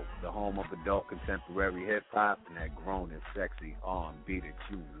Radio, the home of adult contemporary hip-hop and that grown and sexy R&B that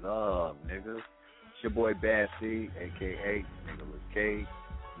you love, nigga. It's your boy Bad C, a.k.a. Nicholas Cage.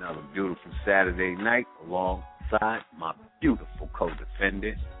 Another beautiful Saturday night alongside my beautiful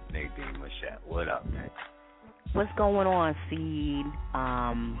co-defendant, Nadine Michel. What up, man? What's going on, Seed?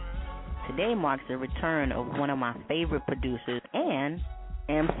 Today marks the return of one of my favorite producers and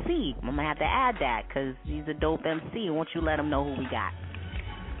MC. I'm going to have to add that because he's a dope MC. Won't you let him know who we got?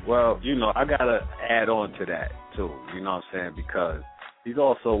 Well, you know, I got to add on to that, too. You know what I'm saying? Because he's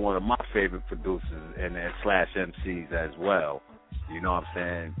also one of my favorite producers and slash MCs as well. You know what I'm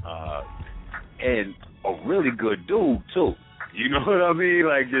saying? And a really good dude, too. You know what I mean?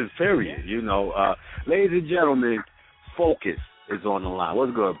 Like, just period. You know, ladies and gentlemen, Focus is on the line.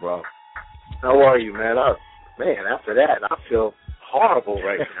 What's good, bro? How are you, man? After that, I feel horrible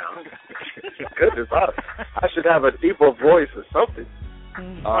right now. Goodness, I should have a deeper voice or something.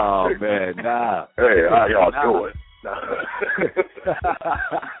 Oh, man, nah. Hey, how y'all doing?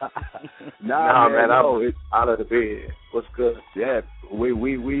 Nah, man, I'm out of the bed. What's good? Yeah,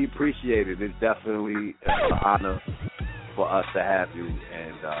 we appreciate it. It's definitely an honor for us to have you.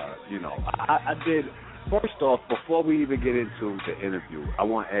 And, you know, I did... First off, before we even get into the interview, I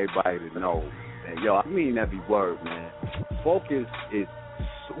want everybody to know that, I mean every word, man. Focus is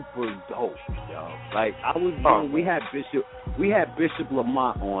super dope, yo. Like we had Bishop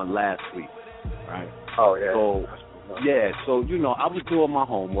Lamont on last week, right? Oh yeah. So you know, I was doing my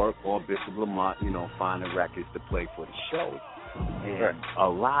homework on Bishop Lamont, you know, finding records to play for the show, and a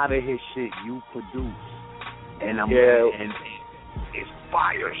lot of his shit you produce, and and it's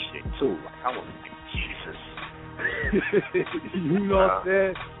fire shit too. Like I was. Jesus. You know what I'm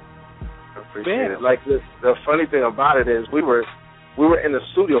saying? I appreciate it. Like the funny thing about it is we were in the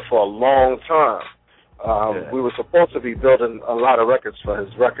studio for a long time. We were supposed to be building a lot of records for his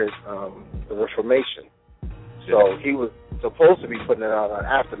record, The Reformation. So he was supposed to be putting it out on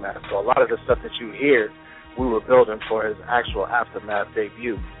Aftermath. So a lot of the stuff that you hear, we were building for his actual Aftermath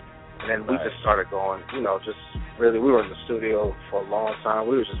debut. And then we just started going, just really, we were in the studio for a long time.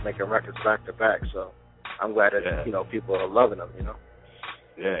 We were just making records back to back. So I'm glad that, people are loving them,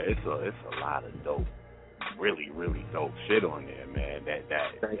 Yeah, it's a lot of dope, really, really dope shit on there, man. That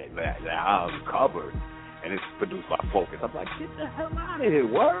I uncovered, and it's produced by Focus. I'm like, get the hell out of here,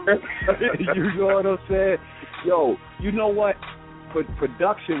 word. You know what I'm saying? Yo, you know what?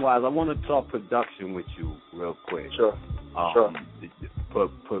 Production-wise, I want to talk production with you real quick. Sure.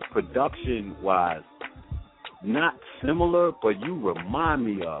 Production-wise, not similar, but you remind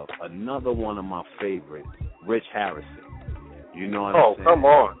me of another one of my favorites, Rich Harrison. You know what I'm saying? Oh, come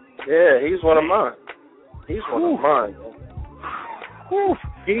on. Yeah, he's one of mine. He's one of mine.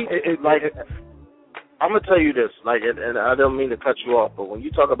 I'm going to tell you this, and I don't mean to cut you off, but when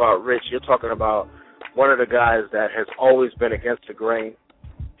you talk about Rich, you're talking about one of the guys that has always been against the grain.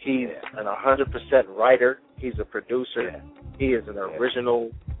 He's an 100% writer. He's a producer. Yeah. He is an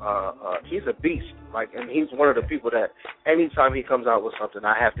original. He's a beast. And he's one of the people that anytime he comes out with something,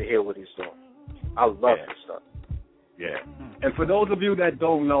 I have to hear what he's doing. I love his stuff. Yeah. And for those of you that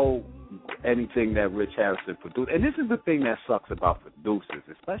don't know anything that Rich Harrison produced, and this is the thing that sucks about producers,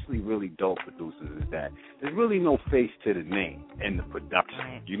 especially really dope producers, is that there's really no face to the name in the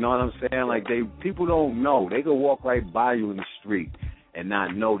production. You know what I'm saying? People don't know. They can walk right by you in the street and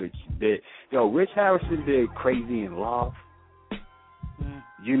not know that you did. Yo, Rich Harrison did Crazy in Love.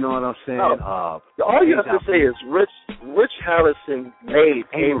 You know what I'm saying? All you have to say is Rich Harrison made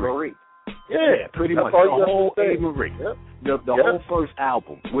A. Marie. Yeah, pretty much. The whole A. Marie. Yep. The whole first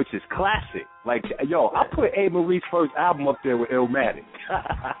album, which is classic. I put A. Marie's first album up there with Illmatic.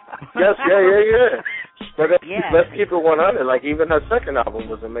 Yes, yeah. But let's keep it 100. Even her second album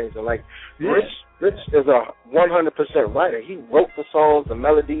was amazing. Rich is a 100% writer. He wrote the songs, the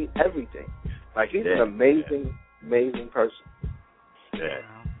melody, everything. He's an amazing person.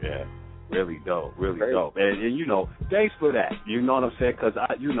 Yeah. Really dope, dope. And thanks for that. You know what I'm saying? Because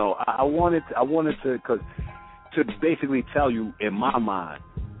I wanted to basically tell you in my mind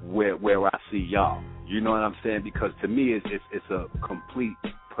where I see y'all. You know what I'm saying? Because to me it's a complete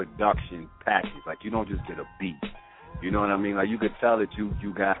production package. You don't just get a beat. You know what I mean? You could tell that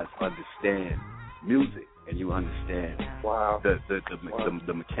you guys understand music and you understand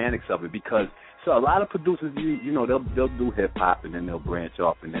the mechanics of it. Because so a lot of producers, they'll do hip hop and then they'll branch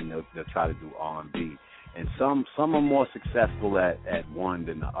off and then they'll try to do R&B. And some are more successful at one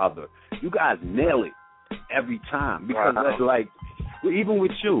than the other. You guys nail it every time because even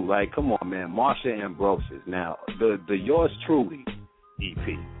with you, come on, man, Marsha Ambrosius. Now the Yours Truly EP.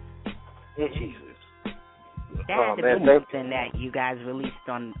 Jesus. That's the thing that you guys released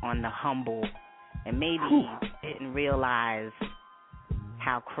on the Humble, and maybe you didn't realize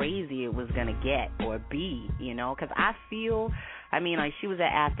how crazy it was going to get or be, because I feel, she was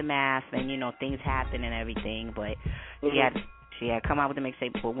at Aftermath and, things happened and everything, but she had come out with the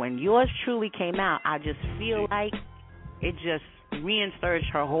mixtape. But when Yours Truly came out, I just feel like it just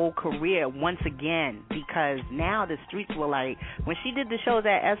reinsurged her whole career once again, because now the streets were when she did the shows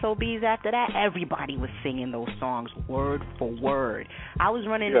at SOBs after that, everybody was singing those songs word for word. I was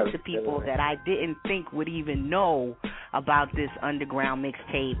running into people that I didn't think would even know about this underground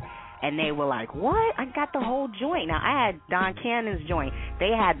mixtape, and they were like, what? I got the whole joint. Now, I had Don Cannon's joint. They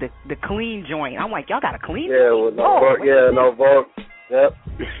had the clean joint. I'm like, y'all got a clean joint? No vote. Yep.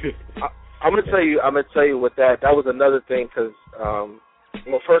 I'm gonna tell you with that was another thing, because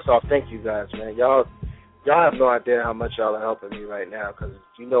first off, thank you guys, man. Y'all have no idea how much y'all are helping me right now, because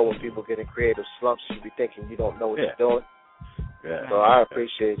when people get in creative slumps, you be thinking you don't know what you're doing. Yeah. So I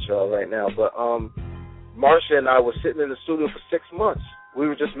appreciate y'all right now. But Marsha and I were sitting in the studio for 6 months. We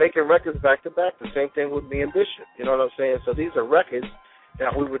were just making records back to back. The same thing with me and Bishop. You know what I'm saying? So these are records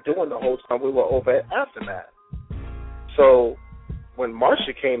that we were doing the whole time we were over at Aftermath. So when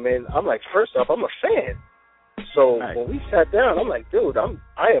Marsha came in, I'm like, first off, I'm a fan. So when we sat down, I'm like, dude,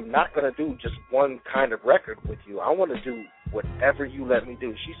 I am not going to do just one kind of record with you. I want to do whatever you let me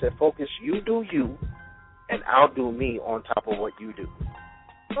do. She said, Focus, you do you, and I'll do me on top of what you do.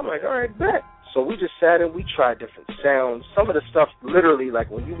 I'm like, all right, bet. So we just sat and we tried different sounds. Some of the stuff, literally,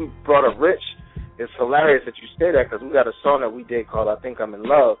 when you brought up Rich, it's hilarious that you say that, because we got a song that we did called I Think I'm in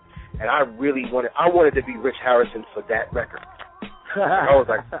Love, and I wanted to be Rich Harrison for that record. I was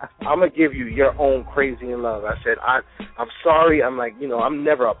like, I'm gonna give you your own Crazy in Love. I said, I'm sorry. I'm like, I'm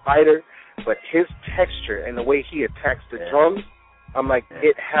never a biter, but his texture and the way he attacks the drums, I'm like,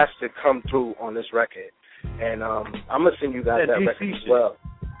 it has to come through on this record. And I'm gonna send you guys that record as well.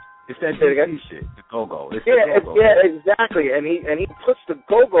 It's that DC shit, the go-go. Yeah, exactly. And he puts the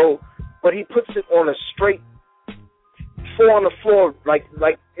go-go, but he puts it on a straight 4 on the floor, like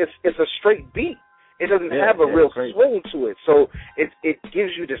it's a straight beat. It doesn't have a real swing to it, so it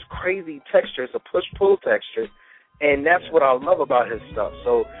gives you this crazy texture. It's a push-pull texture, and that's what I love about his stuff.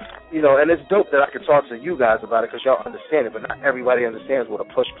 So, and it's dope that I can talk to you guys about it because y'all understand it, but not everybody understands what a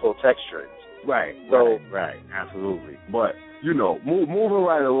push-pull texture is. Right. So, right, absolutely. But moving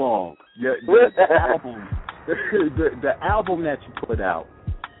right along, the album, the album that you put out,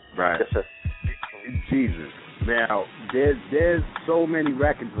 right? Jesus. Now, there's so many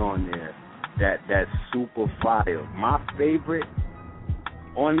records on there that's super fire. My favorite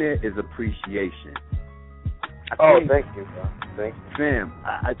on there is Appreciation. Thank you, bro. Thank you. Fam,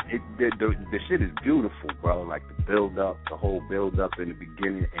 the shit is beautiful, bro. Like the the whole build up in the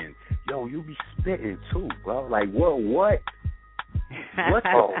beginning, and you be spitting too, bro. Like what? What's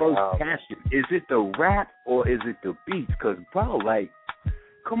the first passion? Is it the rap or is it the beats? Because, bro, like,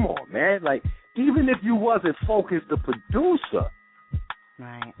 come on, man. Like, even if you wasn't focused, the producer.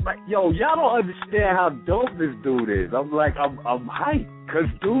 Right. Like, y'all don't understand how dope this dude is. I'm hyped because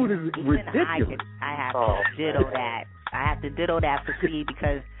dude is ridiculous. I have to ditto that. I have to ditto that for C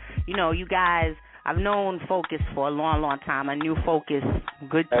because, you guys, I've known Focus for a long, long time. I knew Focus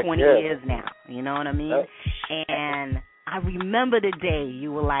good 20 years now. You know what I mean? And I remember the day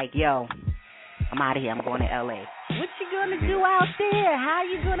you were like, yo, I'm out of here. I'm going to L.A. What you going to do out there? How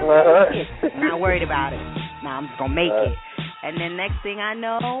you going to make it? I'm not worried about it. Nah, I'm just going to make it. And then next thing I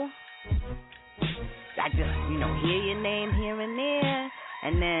know, I just, hear your name here and there.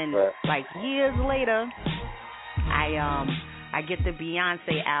 And then, like, years later, I get the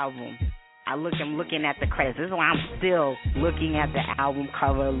Beyonce album. I'm looking at the credits. This is why I'm still looking at the album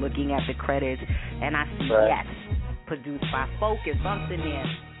cover, looking at the credits. And I see, yes, produced by Focus. I'm sitting there,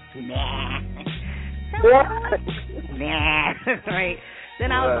 nah. Right?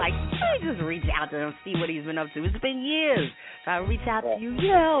 Then I was like, let me just reach out to him, see what he's been up to. It's been years. So I reach out to you,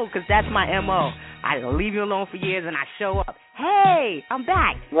 because that's my M.O. I leave you alone for years, and I show up. Hey, I'm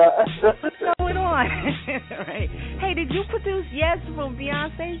back. What's going on? Right? Hey, did you produce Yes from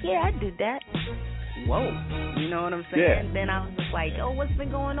Beyonce? Yeah, I did that. Whoa. You know what I'm saying? Yeah. Then I was just like, what's been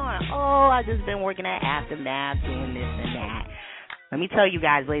going on? I just been working at Aftermath, doing this and that. Let me tell you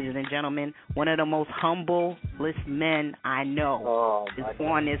guys, ladies and gentlemen, one of the most humblest men I know is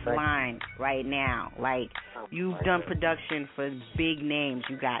on this line right now. Like, you've done production for big names.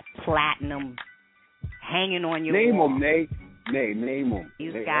 You got platinum hanging on your wall. Name them.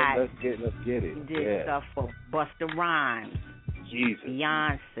 These guys. Let's get it. He did stuff for Busta Rhymes. Jesus.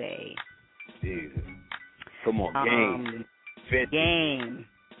 Beyonce. Jesus. Come on, Game.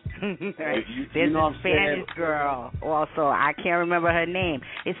 Right. There's this Spanish girl also. I can't remember her name.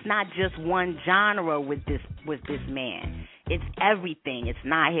 It's not just one genre with this man. It's everything. It's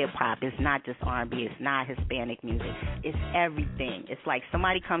not hip hop. It's not just R&B. It's not Hispanic music. It's everything. It's like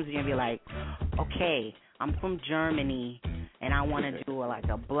somebody comes to you and be like, okay, I'm from Germany and I want to do like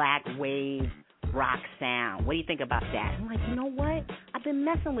a black wave rock sound. What do you think about that? I'm like, you know what? I've been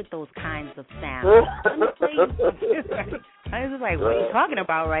messing with those kinds of sounds. Let me play you something. I was just like, what are you talking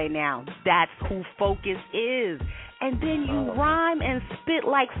about right now? That's who Focus is. And then you rhyme and spit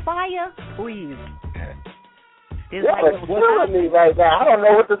like fire? Please. Y'all are killing me right now. I don't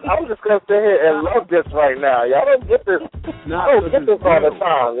know what this. I'm just gonna sit here and love this right now. Y'all don't get this. I don't get this all the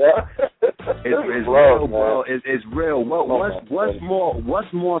time, It's real, bro. It's real.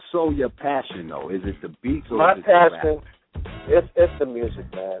 What's more so your passion though? Is it the beats or my is it passion? The rap? It's the music,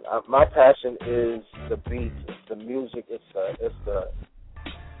 man. My passion is the beats. It's the music.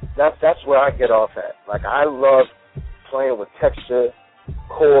 That's where I get off at. Like, I love playing with texture,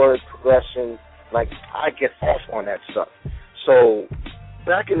 chords, progression. Like, I get off on that stuff. So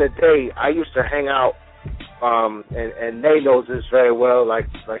back in the day, I used to hang out, and Nay knows this very well. Like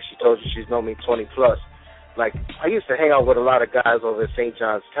she told you, she's known me 20 plus. Like, I used to hang out with a lot of guys over at St.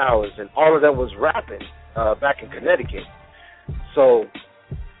 John's Towers, and all of them was rapping back in Connecticut. So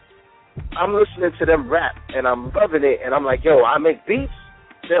I'm listening to them rap, and I'm loving it, and I'm like, yo, I make beats?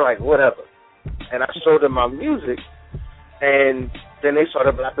 They're like, whatever. And I showed them my music, and then they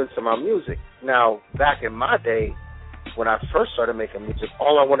started rapping to my music. Now, back in my day, when I first started making music,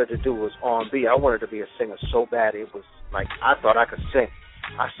 all I wanted to do was R&B. I wanted to be a singer so bad. It was like I thought I could sing.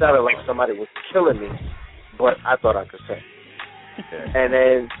 I sounded like somebody was killing me, but I thought I could sing. And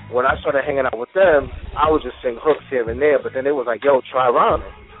then when I started hanging out with them, I would just sing hooks here and there, but then they was like, yo, try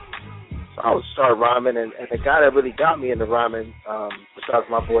rhyming. So I would start rhyming, and the guy that really got me into rhyming, besides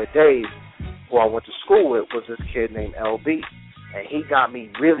my boy Dave, who I went to school with, was this kid named LB. And he got me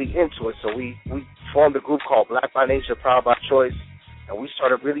really into it. So we formed a group called Black by Nature, Proud by Choice, and we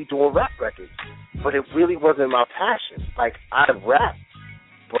started really doing rap records. But it really wasn't my passion. Like, I rap,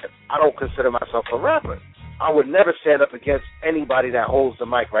 but I don't consider myself a rapper. I would never stand up against anybody that holds the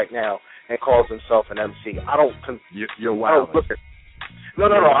mic right now and calls himself an MC. I don't. You're wild. No.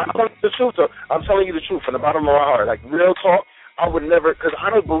 I'm telling you the truth. I'm telling you the truth from the bottom of my heart. Like, real talk, I would never, because I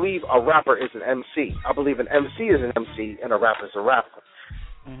don't believe a rapper is an MC. I believe an MC is an MC and a rapper is a rapper.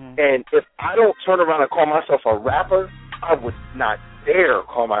 Mm-hmm. And if I don't turn around and call myself a rapper, I would not dare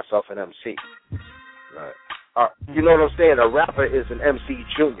call myself an MC. Right. You know what I'm saying? A rapper is an MC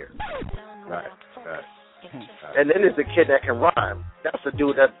junior. Right. And then there's the kid that can rhyme. That's the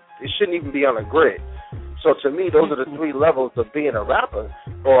dude that it shouldn't even be on a grid. So to me, those are the three levels of being a rapper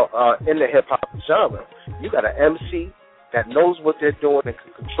or in the hip hop genre. You got an MC that knows what they're doing and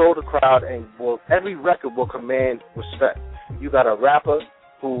can control the crowd, and every record will command respect. You got a rapper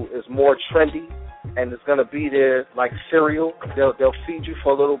who is more trendy and is gonna be there like cereal. They'll feed you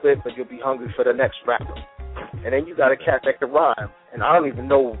for a little bit, but you'll be hungry for the next rapper. And then you got a cat that can rhyme, and I don't even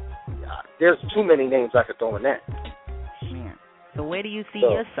know. There's too many names I could throw in that. Yeah. So where do you see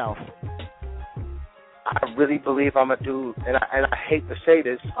yourself? I really believe I'm a dude, and I hate to say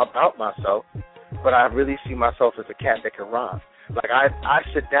this about myself, but I really see myself as a cat that can rhyme. Like, I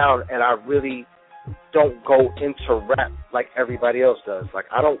sit down and I really don't go into rap like everybody else does. Like,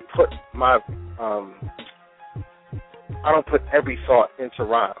 I don't put every thought into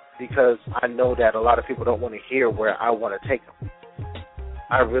rhyme because I know that a lot of people don't want to hear where I want to take them.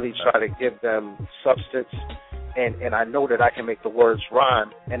 I really try to give them substance, and I know that I can make the words rhyme,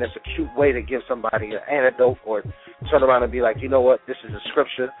 and it's a cute way to give somebody an antidote or turn around and be like, you know what, this is a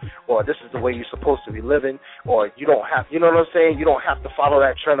scripture, or this is the way you're supposed to be living, or you don't have, you know what I'm saying, you don't have to follow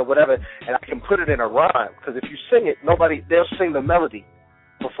that trend or whatever, and I can put it in a rhyme, because if you sing it, they'll sing the melody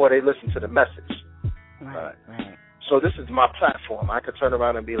before they listen to the message. Right. So this is my platform. I could turn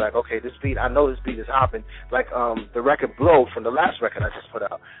around and be like, okay, this beat, I know this beat is hopping. Like the record Blow from the last record I just put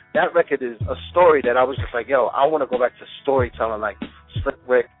out. That record is a story that I was just like, yo, I want to go back to storytelling like Slick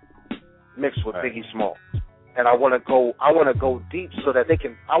Rick mixed with Biggie Small. And I want to go deep so that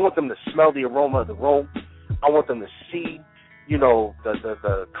I want them to smell the aroma of the room. I want them to see, you know,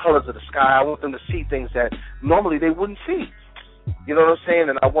 the colors of the sky. I want them to see things that normally they wouldn't see. You know what I'm saying?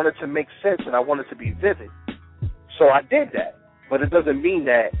 And I want it to make sense, and I want it to be vivid. So I did that. But it doesn't mean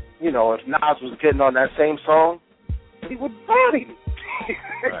that, you know, if Nas was getting on that same song, he would body me.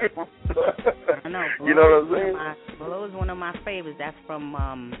 I know. You know what I'm saying? Blow is one of my favorites. That's from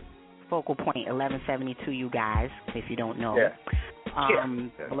Focal Point 1172, you guys, if you don't know.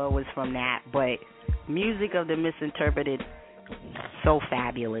 Blow is from that. But Music of the Misinterpreted, so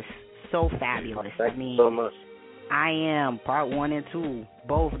fabulous. So fabulous. Thank you so much. I Am, Part 1 and 2,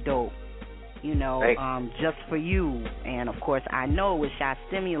 both dope. You know, Just For You, and of course I Know with Shot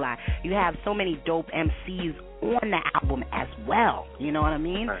Stimuli. You have so many dope MCs on the album as well, you know what I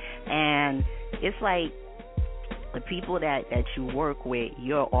mean? Right. And it's like the people that you work with,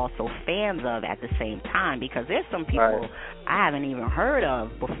 you're also fans of at the same time, because there's some people I haven't even heard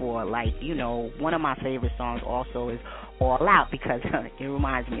of before. Like, you know, one of my favorite songs also is All Out, because it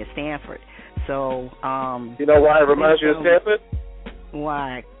reminds me of Stanford. So, you know why it reminds you of Stanford?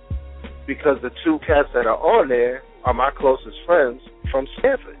 Why? Because the two cats that are on there are my closest friends from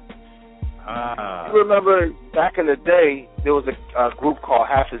Stanford. You remember back in the day, there was a group called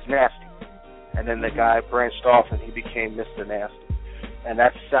Half Is Nasty, and then the guy branched off and he became Mr. Nasty, and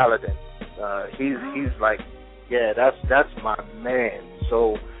that's Saladin. He's like, yeah, that's my man.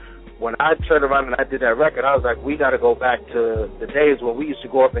 So when I turned around and I did that record, I was like, we got to go back to the days when we used to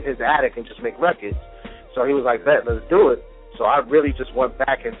go up in his attic and just make records. So he was like, bet, let's do it. So I really just went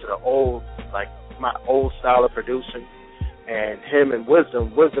back into the old, like my old style of producing, and him and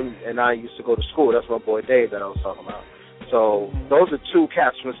Wisdom and I used to go to school. That's my boy Dave that I was talking about. So those are two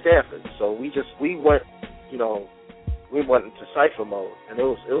cats from Stanford. So we went into cypher mode, and it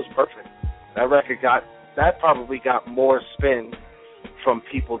was perfect. That record probably got more spin from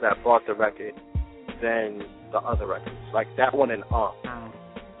people that bought the record than the other records. Like that one and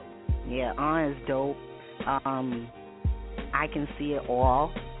Yeah, is dope. I Can See It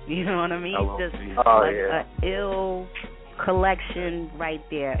All. You know what I mean? Just an ill collection right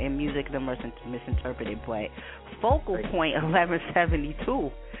there in Music the Misinterpreted, but Focal Point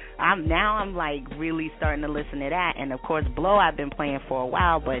 1172. I'm like really starting to listen to that, and of course Blow I've been playing for a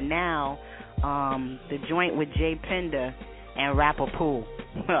while, but now the joint with Jay Pender and Rapper Pooh.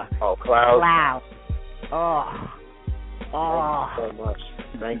 Oh, Cloud. Oh. Thank you so much.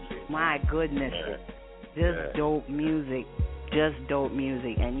 Thank you. My goodness. Just dope music.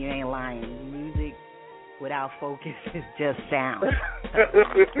 And you ain't lying. Music without focus is just sound.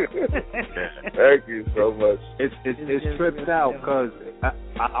 Thank you so much. It's tripped out because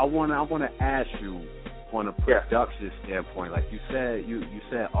I wanna ask you on a production standpoint, like you said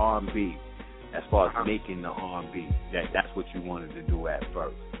R&B, as far as making the R&B, that's what you wanted to do at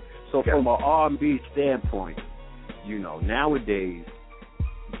first. So from an R&B standpoint, nowadays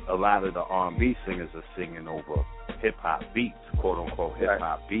a lot of the R&B singers are singing over hip hop beats, quote unquote hip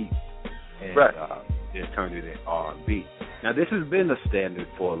hop beats, and they're turning it R&B. Now this has been a standard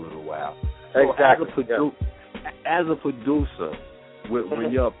for a little while. So exactly. As a producer,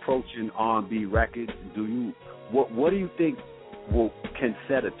 when you're approaching R&B records, what do you think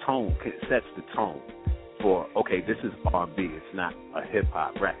sets the tone for, okay, this is R&B, it's not a hip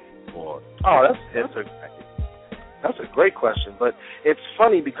hop record, or that's a great question, but it's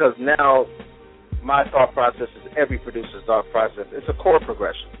funny because now my thought process is every producer's thought process. It's a chord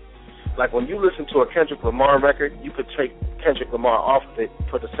progression. Like when you listen to a Kendrick Lamar record, you could take Kendrick Lamar off of it,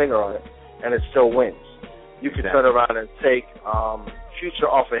 put a singer on it, and it still wins. You could turn around and take Future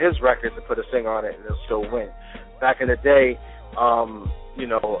off of his records and put a singer on it, and it'll still win. Back in the day,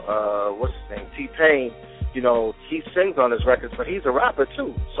 what's his name, T-Pain, he sings on his records, but he's a rapper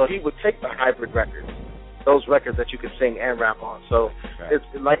too. So he would take the hybrid records, those records that you could sing and rap on. So it's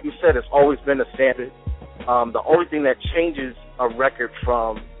like you said, it's always been a standard. The only thing that changes a record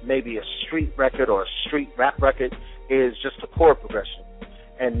from maybe a street record or a street rap record is just a chord progression.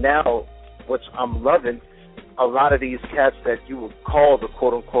 And now, what I'm loving, a lot of these cats that you would call the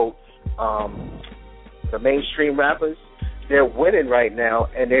quote-unquote the mainstream rappers, they're winning right now,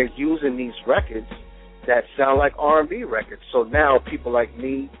 and they're using these records that sound like R&B records. So now people like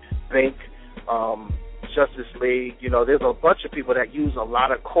me, Bink, Justice League, there's a bunch of people that use a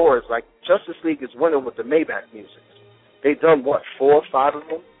lot of chords. Like Justice League is winning with the Maybach music. They've done, 4 or 5 of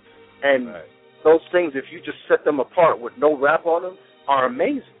them? And those things, if you just set them apart with no rap on them, are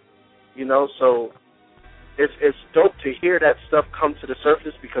amazing. So it's dope to hear that stuff come to the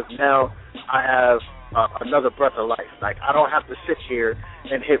surface, because now I have another breath of life. Like, I don't have to sit here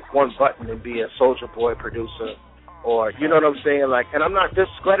and hit one button and be a Soulja Boy producer, or, you know what I'm saying? Like, and I'm not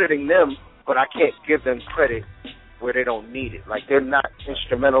discrediting them, but I can't give them credit where they don't need it. Like, they're not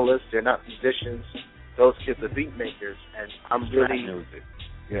instrumentalists, they're not musicians. Those kids are beat makers, and I'm really...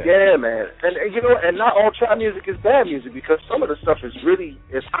 Yeah, man. And and not all trap music is bad music, because some of the stuff is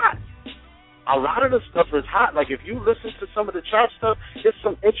hot. A lot of the stuff is hot. Like, if you listen to some of the trap stuff, there's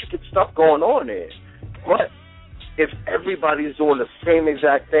some intricate stuff going on there. But if everybody's doing the same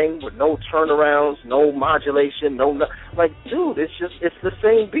exact thing with no turnarounds, no modulation, like, dude, it's the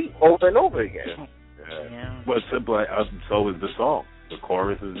same beat over and over again. But so is the song. The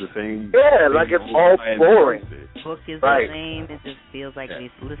chorus is the same. Yeah, like it's all boring. Hook is the same. It just feels like he's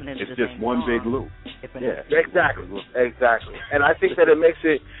listening to the same. It's just one big loop. Yeah, exactly. And I think that it makes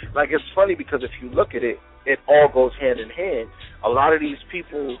it, like, it's funny because if you look at it, it all goes hand in hand. A lot of these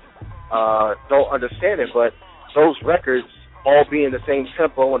people don't understand it, but those records all being the same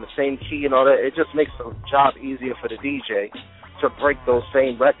tempo and the same key and all that, it just makes the job easier for the DJ to break those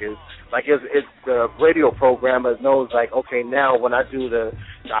same records. Like, it's the radio programmer knows, like, okay, now when I do the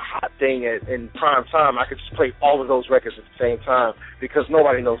hot thing in prime time, I can just play all of those records at the same time, because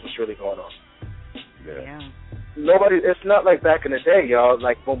nobody knows what's really going on. Yeah. It's not like back in the day, y'all.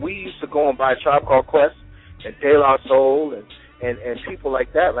 Like, when we used to go and buy Tribe Called Quest and De La Soul and people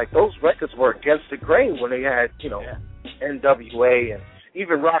like that, like, those records were against the grain when they had, NWA and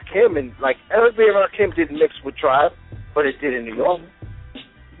even Rakim, and, like, everybody Rakim didn't mix with Tribe, but it did in New York.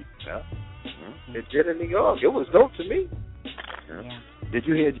 Yeah. It did in New York. It was dope to me. Yeah. Did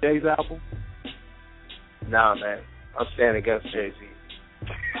you hear Jay's album? Nah, man. I'm standing against Jay-Z.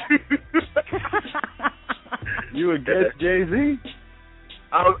 You against Jay-Z?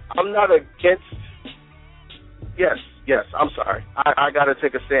 I'm not against... Yes, I'm sorry. I got to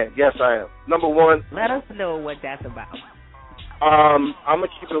take a stand. Yes, I am. Number one... Let us know what that's about. I'm going to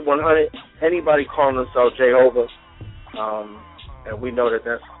keep it 100. Anybody calling themselves Jehovah, and we know that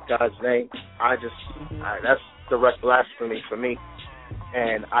that's God's name, that's direct blasphemy for me,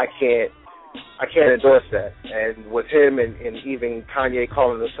 and I can't endorse that. And with him and even Kanye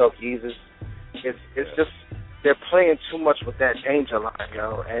calling himself Jesus, it's just they're playing too much with that danger line,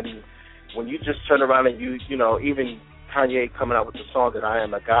 and when you just turn around and you know, even Kanye coming out with the song that I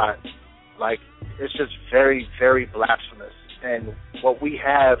Am a God, like, it's just very, very blasphemous. And what we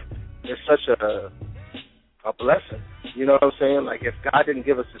have is such a blessing. You know what I'm saying? Like, if God didn't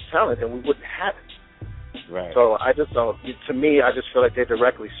give us this talent, then we wouldn't have it. Right. So I just don't, to me, I just feel like they're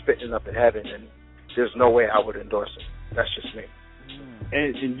directly spitting up in heaven, and there's no way I would endorse it. That's just me.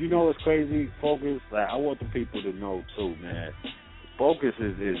 And you know what's crazy, Focus? Like, I want the people to know, too, man. Focus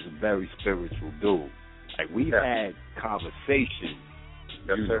is a very spiritual dude. Like, we've had conversations,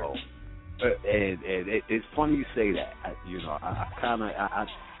 you know. And it's funny you say that. I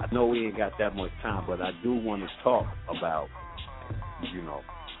know we ain't got that much time, but I do want to talk about, you know,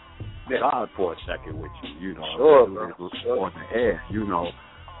 God for a second with you. You know, sure. On the air. You know,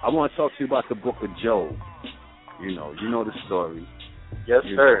 I want to talk to you about the Book of Job. You know the story. Yes,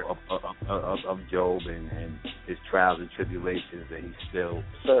 sir. Of Job and his trials and tribulations, and he still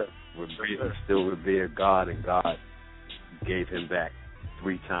revered God, and God gave him back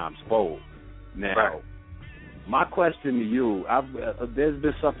 3 times fold. Now, my question to you, there's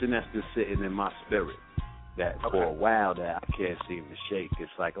been something that's been sitting in my spirit that for a while that I can't seem to shake.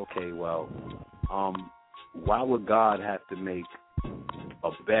 It's like, okay, well, why would God have to make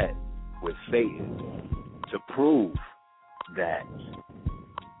a bet with Satan to prove that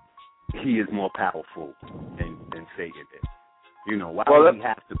he is more powerful than Satan is? You know, why would he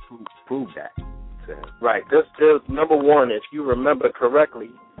have to prove that to him? Right. There's number one, if you remember correctly,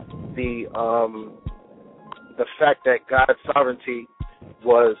 the fact that God's sovereignty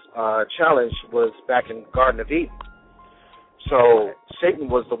was challenged was back in the Garden of Eden. So Satan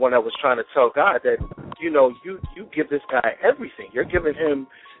was the one that was trying to tell God that, you know, you give this guy everything. You're giving him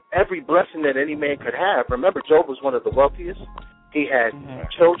every blessing that any man could have. Remember, Job was one of the wealthiest. He had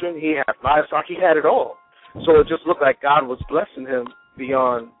children. He had livestock. He had it all. So it just looked like God was blessing him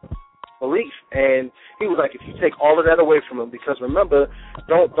beyond belief. And he was like, if you take all of that away from him, because remember,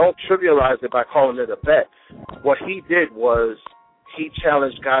 don't trivialize it by calling it a bet. What he did was he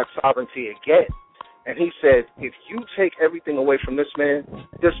challenged God's sovereignty again. And he said, if you take everything away from this man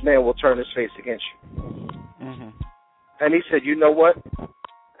will turn his face against you. Mm-hmm. And he said, you know what?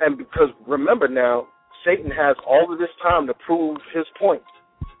 And because remember now, Satan has all of this time to prove his point.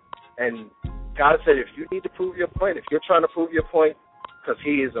 And God said, if you need to prove your point, if you're trying to prove your point, because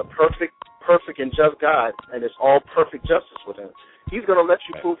he is a perfect and just God, and it's all perfect justice with him, he's going to let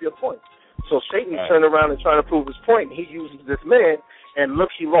you prove your point. So Satan turned around and tried to prove his point, and he uses this man, and look,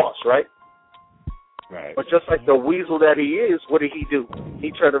 he lost, right? Right. But just like the weasel that he is, what did he do?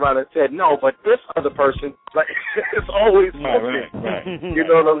 He turned around and said, no, but this other person, like, it's always right. You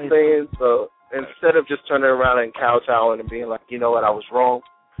know what I'm saying? So instead of just turning around and kowtowing and being like, you know what, I was wrong,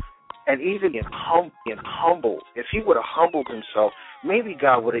 and even in humble, if he would have humbled himself, maybe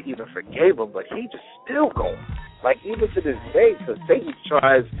God would have even forgave him, but he just still going. Like, even to this day, because Satan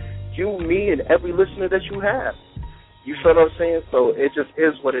tries you, me, and every listener that you have. You feel what I'm saying? So it just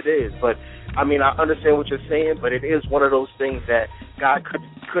is what it is. But, I mean, I understand what you're saying, but it is one of those things that God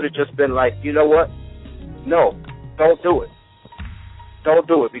could have just been like, you know what? No, don't do it. Don't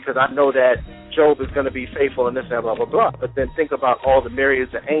do it, because I know that Job is going to be faithful and this and blah, blah, blah. But then think about all the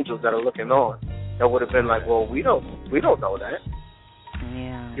myriads of angels that are looking on. That would have been like, well, we don't know that.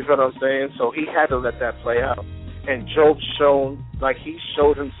 Yeah. You feel what I'm saying? So he had to let that play out. And Job he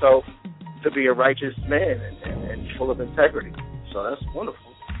showed himself to be a righteous man and full of integrity. So that's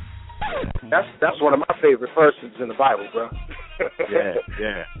wonderful. That's one of my favorite verses in the Bible, bro. yeah.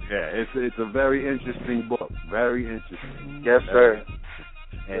 It's a very interesting book. Very interesting. Yes, sir.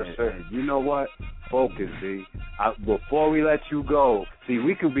 And you know what? Focus, see. Before we let you go, see,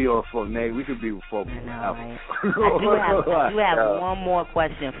 we could be on Focus. We could be with Focus. I do have one more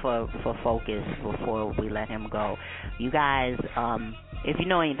question for Focus before we let him go. You guys, if you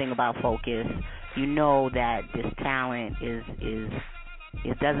know anything about Focus, you know that this talent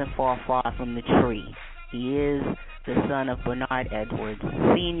it doesn't fall far from the tree. He is the son of Bernard Edwards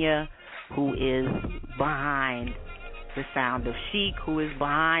Sr., who is behind the sound of chic, who is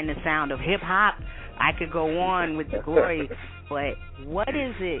behind the sound of hip-hop. I could go on with the glory, but what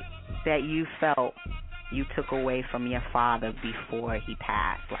is it that you felt you took away from your father before he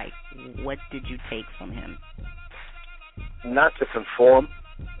passed? Like, what did you take from him? Not to conform.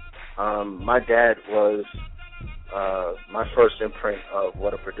 My dad was my first imprint of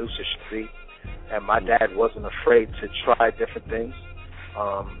what a producer should be, and my dad wasn't afraid to try different things.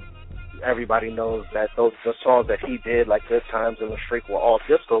 Everybody knows that the songs that he did, like Good Times and The Freak, were all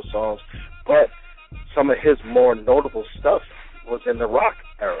disco songs, but some of his more notable stuff was in the rock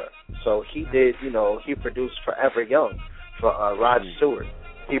era. So he did, he produced Forever Young for Rod Stewart.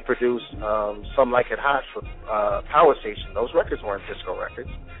 He produced Some Like It Hot for Power Station. Those records weren't disco records.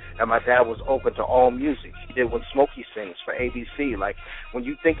 And my dad was open to all music. He did When Smokey Sings for ABC. Like, when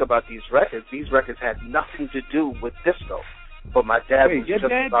you think about these records had nothing to do with disco. But my dad was your just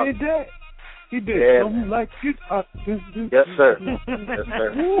dad about... did that? He did. Yeah. Something like it. Yes, sir. Yes,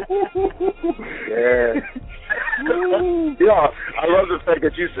 sir. Yeah. I love the fact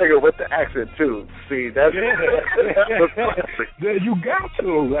that you sing it with the accent, too. See, that's... Yeah, you got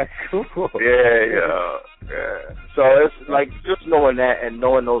to. Like, cool. Yeah. So it's like just knowing that and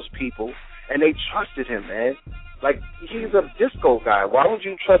knowing those people, and they trusted him, man. Like, he's a disco guy. Why would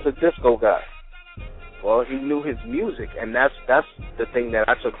you trust a disco guy? Well, he knew his music, and that's the thing that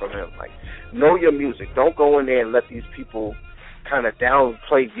I took from him. Like, know your music. Don't go in there and let these people kind of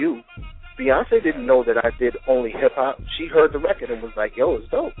downplay you. Beyonce didn't know that I did only hip-hop. She heard the record and was like, yo, it's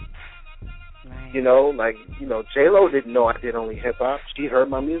dope. Right. J-Lo didn't know I did only hip-hop. She heard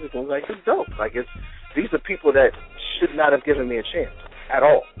my music and was like, it's dope. Like, these are people that should not have given me a chance at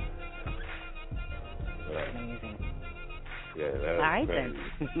all. Amazing. Yeah, that's all right, crazy.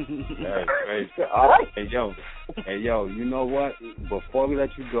 then. That's crazy. All right. Hey, yo, you know what? Before we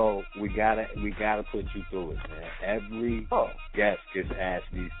let you go, we gotta put you through it, man. Every guest gets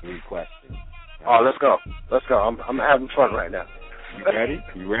asked these 3 questions. Oh, let's go. I'm having fun right now.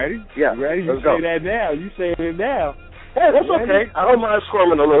 You ready? Yeah. You ready? Let's say go. that now. You say it now. Hey, that's okay. I don't mind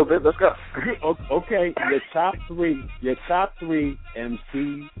squirming a little bit. Let's go. Okay, your top three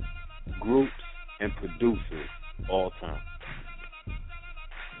MCs, groups, and producers all time.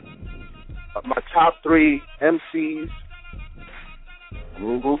 My top 3 MCs,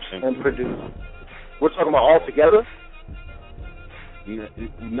 groups, and producers. We're talking about all together?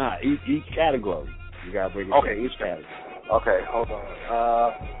 Nah, each category. You gotta break it down. Okay, each category. Okay, hold on.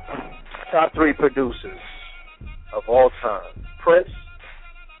 Top 3 producers of all time: Prince,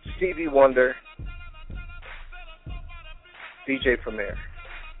 Stevie Wonder, DJ Premier.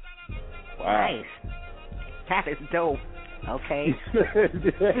 Wow. Nice. That is dope. Okay.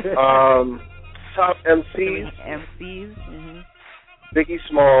 Top MCs. Mm-hmm. Biggie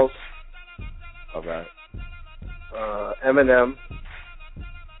Smalls. All right. Eminem.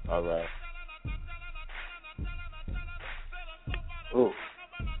 All right. Ooh.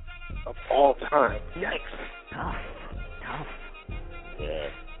 Of all time. Yikes. Tough. Yeah.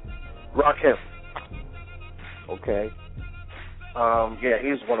 Rakim. Okay. Yeah,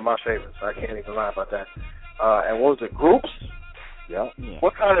 he's one of my favorites. I can't even lie about that. And what was it? Groups? Yeah.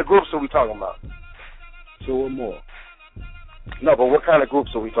 What kind of groups are we talking about? 2 or more. No, but what kind of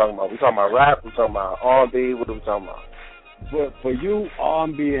groups are we talking about? We talking about rap? We talking about R&B? What are we talking about? For you,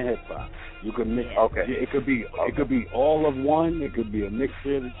 R&B and hip hop. You can mix. Okay. It could be all of one. It could be a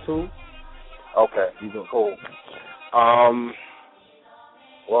mixture of the 2. Okay. Cool.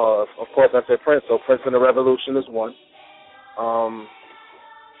 Well, of course I said Prince. So Prince and the Revolution is 1.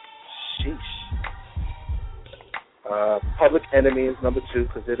 Sheesh. Public Enemy is number 2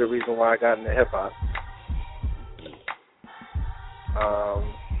 because they're the reason why I got into hip hop.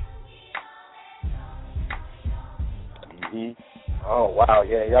 Oh wow,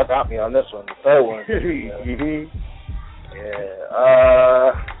 yeah, y'all got me on this one. The third one.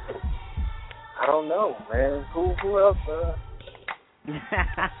 Yeah. I don't know, man. Who else?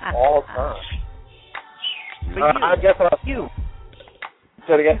 All time. I guess you.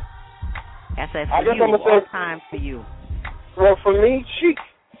 Say it again. I said I guess you. I'm gonna All say time for you. Well, for me, Chic.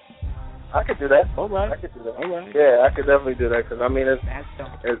 I could do that. All right. I could do that. All right. Yeah, I could definitely do that because I mean,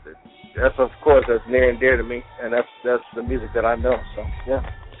 that's of course that's near and dear to me, and that's the music that I know. So yeah.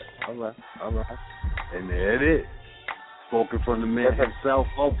 All right. And there it is. Spoken from the man himself,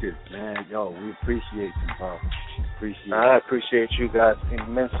 Focus, man. Yo, we appreciate you, bro. I appreciate you guys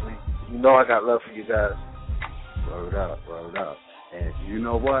immensely. You know I got love for you guys. Word up. And you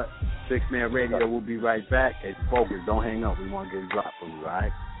know what? 6-Man Radio will be right back. Hey, Focus, don't hang up. We want to get a drop from you, all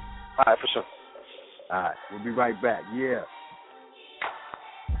right? All right, for sure. All right, we'll be right back. Yeah.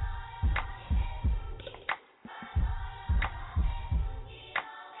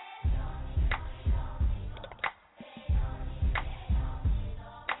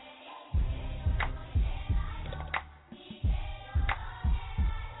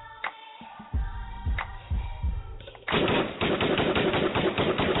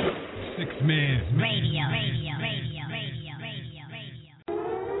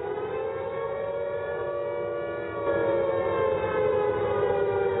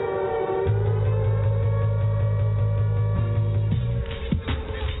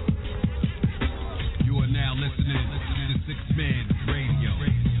 Man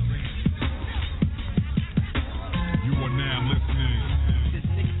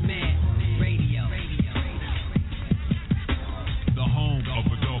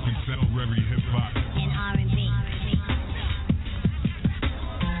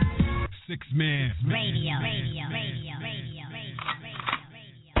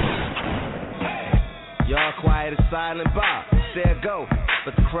quiet as silent bomb. Said go,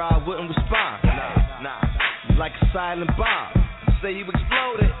 but the crowd wouldn't respond. Nah, like a silent bomb. Say you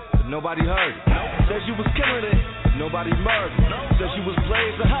exploded, but nobody heard it. Says you was killing it, but nobody murdered. Says you was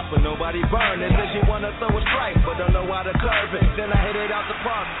blazing hot, but nobody burned it. Says you wanna throw a strike, but don't know how to curve it. Then I hit it out the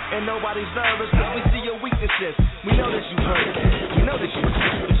park, and nobody's nervous, cause we see your weaknesses. We know that you hurt it, we know that you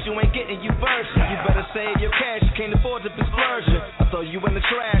but you ain't getting you version. You better save your cash, you can't afford to be splurging. I throw you in the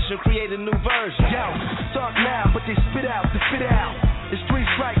trash and create a new version. Yo, talk now, but they spit out, It's 3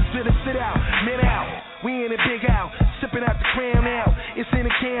 strikes, sit out, men out. We in it big out, sipping out the cram out. It's in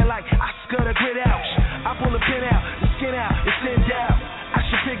a can like I scud a grit out. I pull a pin out, the skin out, it's in doubt. I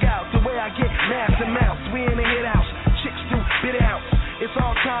should figure out the way I get mass amounts. We in the hit house, chicks do bit out. It's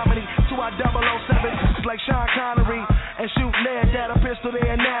all comedy, to our 007, like Sean Connery. And shoot lead at a pistol,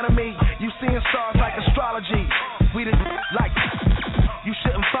 their anatomy. You seeing stars like astrology. We the like, you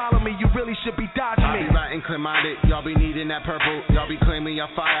shouldn't follow me, you really should be dodging me. I be right inclined, y'all be needing that purple. Y'all be claiming your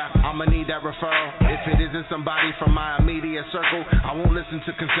fire, I'ma need that referral. If it isn't somebody from my immediate circle, I won't listen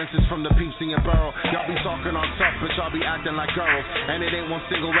to consensus from the peeps in your borough. Y'all be talking on tough, but y'all be acting like girls. And it ain't one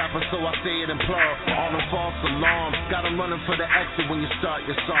single rapper, so I say it in plural. All the false alarms, got them running for the exit when you start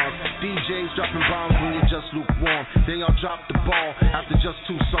your songs. DJs dropping bombs when you're just lukewarm. Then y'all drop the ball after just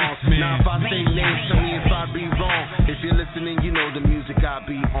 2 songs. Now if I say names, tell me if I be wrong. If you're listening, you know the music I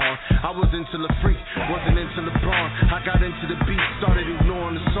be on. I was into the freak, wasn't into LeBron. I got into the beat, started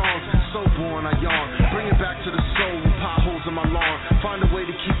ignoring the songs. So boring, I yawn. Bring it back to the soul with potholes in my lawn. Find a way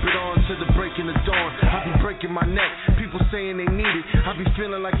to keep it on to the breaking of dawn. I be breaking my neck, people saying they need it. I be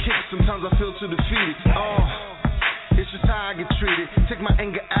feeling like kicks, sometimes I feel too defeated. It's just how I get treated. Take my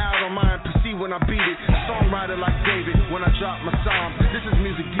anger out on my NPC when I beat it. Songwriter like David when I drop my psalms. This is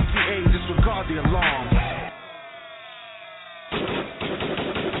music DTA, disregard the alarms.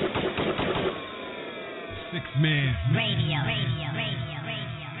 6Man Radio.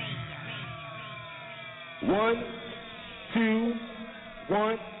 1, 2,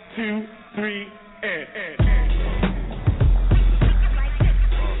 1, 2, 3, and.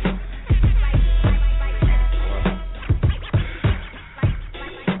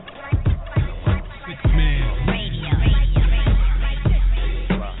 6Man Radio.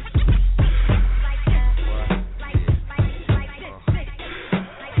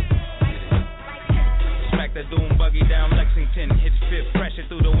 Smack the doom buggy down Lexington. Hit 5th, pressure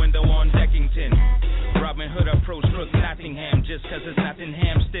through the window on Deckington. Robin Hood approach Crook Nottingham. Just cause it's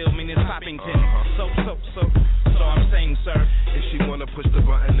Nottingham still mean it's Poppington. So I'm saying, sir, if she wanna push the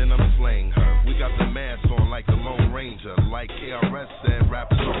button, then I'm slaying her. We got the mask on like the Lone Ranger. Like KRS said,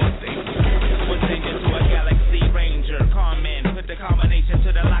 rappers on danger. What's danger to a Galaxy Ranger? Calm man, put the combination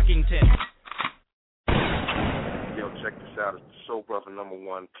to the Lockington. Yo, check this out. It's the Soul Brother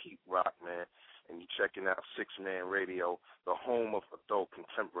 #1, Pete Rock, man. And you're checking out 6Man Radio, the home of adult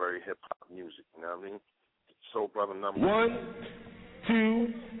contemporary hip-hop music. You know what I mean? Soul Brother #1. 1,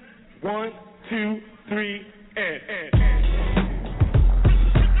 2, 1, 2, 3, and.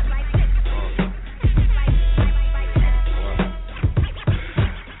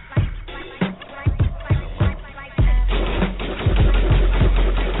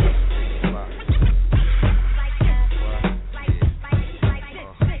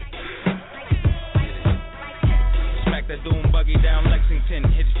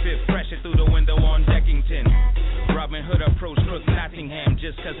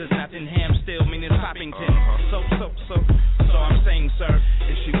 'cause it's Nottingham, still mean it's Poppington. So I'm saying, sir,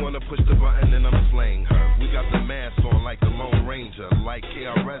 if she wanna push the button, then I'm slaying her. We got the mask on like the Lone Ranger, like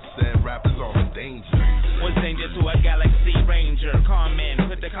KRS said, rappers are in danger. What's danger to a Galaxy Ranger? Calm man,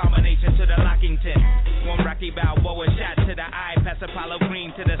 put the combination to the Lockington. One Rocky Balboa shot to the eye, past Apollo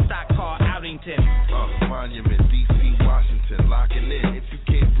Green to the stock car Outington. Monument, DC, Washington, locking in. If you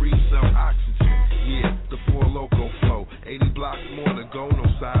can't breathe, some oxygen. Yeah, the 4 Loco flow. 80 blocks more to go, no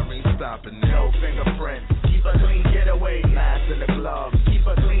siren stopping it. No fingerprint, keep a clean getaway. Mask in the gloves, keep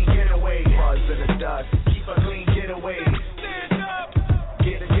a clean getaway. Buzz in the dust, keep a clean getaway. Stand up,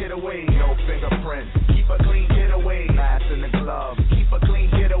 get away. No fingerprint, keep a clean getaway. Mask in the gloves, keep a clean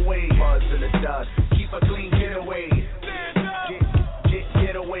getaway. Buzz in the dust, keep a clean getaway. Stand up,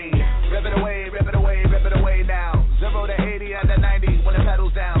 get away. Rip it away, rip it away, rip it away now. 0 to 80 and the 90 when the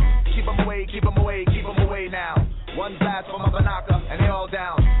pedal's down. Keep 'em away, keep 'em away, keep 'em away now. One blast from a banaka, and they all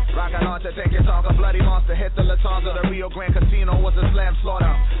down. Rocket launcher, take your talk, a bloody monster. Hit the Latanza, the Rio Grande Casino was a slam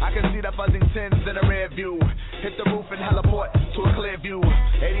slaughter. I can see the buzzing tins in the rear view. Hit the roof and heliport to a clear view.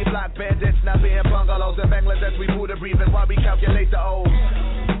 80 block bandits, not being bungalows in Bangladesh. We Buddha breathing while we calculate the O's.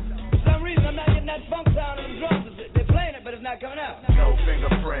 For some reason, I'm not getting that funk sound in the drums. They're playing it, but it's not coming out. No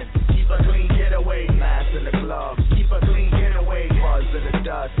fingerprint, keep a clean getaway. Mask in the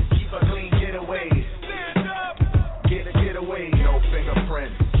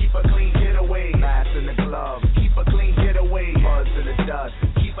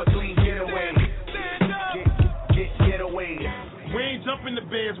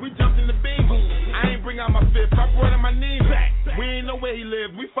Benz, we jumped in the beam. I ain't bring out my fifth, I brought out my knee back. We ain't know where he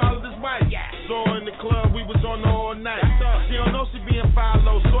lived, we followed his wife. Saw her in the club, we was on her all night. She don't know she being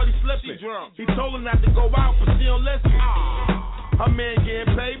follow, shorty slipping. He told her not to go out, but she don't listen. Her man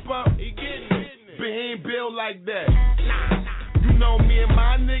getting paper, he getting it. But he ain't built like that. You know me and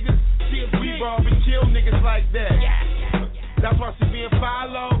my niggas, we rob and kill niggas like that. That's why she being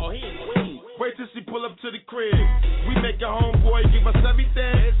follow. Wait till she pull up to the crib. We make a homeboy give us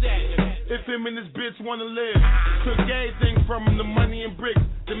everything. If him and his bitch wanna live. Took everything from him, the money and bricks.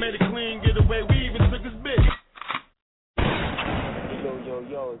 They made a clean getaway, we even took his bitch.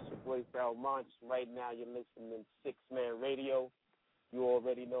 Yo, it's your boy Sal Monch. Right now you're listening to 6-Man Radio. You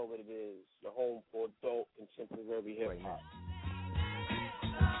already know what it is. Your home for adult contemporary hip hop.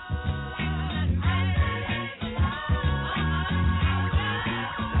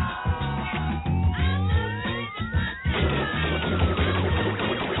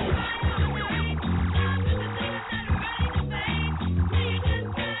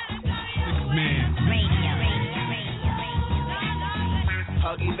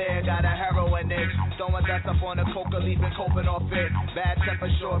 Huggy Bear got a heroin itch. Throwing dust up on the coca, leaving coping off it. Bad temper,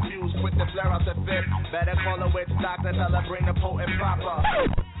 short fuse, quick to flare out the fifth. Better call a witch doctor, tell her bring the potent proper.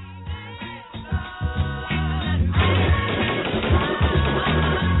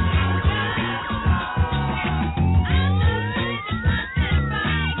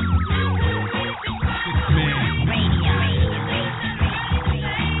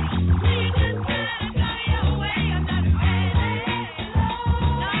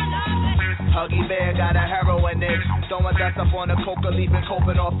 Huggy Bear got a heroin itch. Throwing dust up on the coca, leaving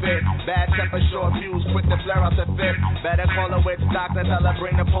coping off it. Bad temper, short fuse, quick to flare out the fifth. Better call a witch doctor, tell her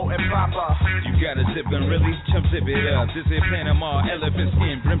bring the potent proper. You got a zip and really chump zip it up. This is Panama, elephant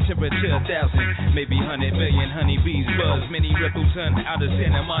skin, brim temperature 1,000. Maybe 100 million honeybees buzz. Many ripples sun out of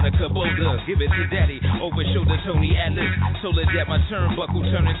Santa Monica Boulder. Give it to daddy, over shoulder Tony Atlas. Told her that my turnbuckle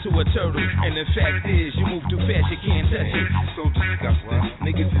turned into a turtle. And the fact is, you move too fast, you can't touch it. So disgusting.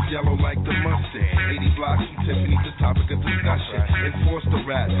 Niggas is yellow like the mustard. 80 blocks from Tiffany, the topic of discussion. Enforce the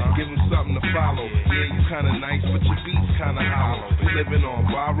rap, give them something to follow. Yeah, you kinda nice, but your beats kinda hollow. We living on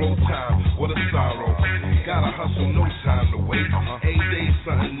borrowed time, what a sorrow. Gotta hustle, no time to wait. A day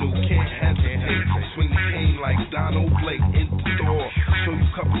something new, can't hesitate. Swing the cane like Donald Blake in the store. Show you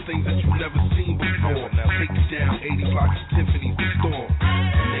a couple things that you never seen before. Take you down 80 blocks to Tiffany's the store.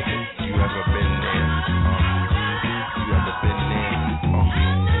 Nigga, you ever been there? You ever been there?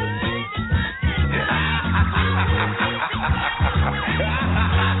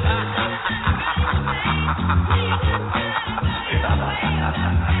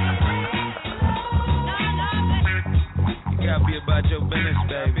 You gotta be about your business,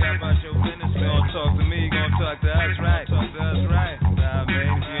 baby. Be about your business. You gonna talk to me, you gonna talk to us, right? Talk to us, right? Nah, man,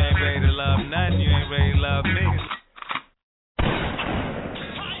 if you ain't ready to love nothing, you ain't ready to love me.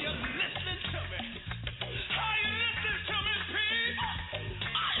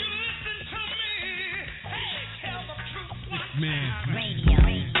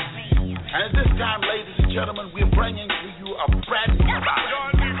 And at this time, ladies and gentlemen, we're bringing to you a brand new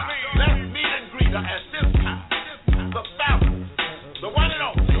ride. Let's meet and greet her at this time. The fabulous, the one and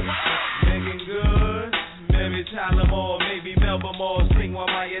only. Making good, Mary Tyler Moore, maybe Melba Moore. Sing while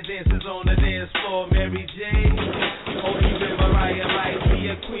Maya dances on the dance floor. Mary J, or even Mariah might be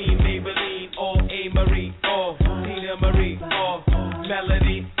a queen. Maybelline, or A. Marie, or Tina Marie, or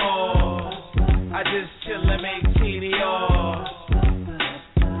Melody, or I just chill and make teeny, or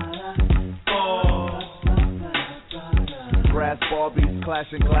Brass Barbies,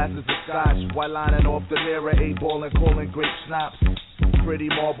 clashing glasses of scotch. White lining off the mirror, 8-ball and calling grape schnapps. Pretty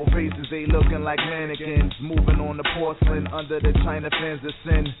marble faces, they looking like mannequins. Moving on the porcelain under the china fans of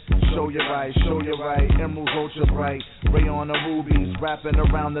sin. Show you right, emeralds ultra bright. Rayon the rubies, wrapping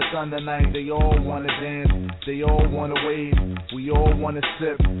around the thunder night. They all wanna dance, they all wanna wave. We all wanna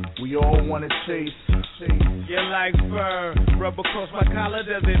sip, we all wanna chase. You like fur, rubber across my collar,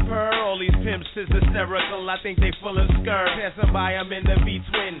 does it purr? All these pimps is hysterical, I think they full of skirt. Passing by, I'm in the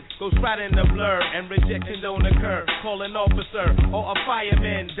V-twin, goes right in the blur, and rejection don't occur. Call an officer or a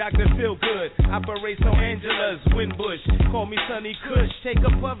fireman, Dr. Feelgood, operates on Angela's Windbush. Call me Sonny Kush, take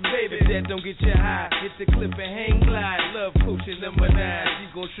a puff, baby, that don't get you high. Hit the clip and hang glide, love coaching number 9. She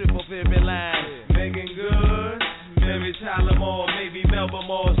gon' trip off every line. Making good, Mary Tyler Moore, maybe Melba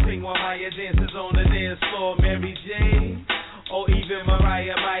Moore. Sing while Maya dances on the dance floor. Mary J, or even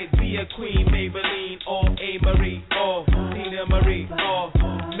Mariah might be a queen. Maybelline, or A. Marie, or Tina Marie, or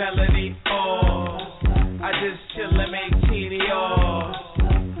Melody, or I just chill and make teeny, or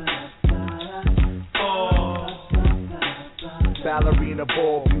ballerina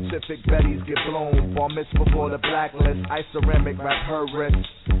ball, beatific Betty's get blown. Bar mitzvah before the blacklist, ice ceramic wrap her wrist.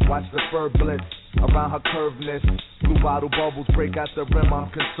 Watch the fur blitz around her curveness. Blue bottle bubbles break out the rim I'm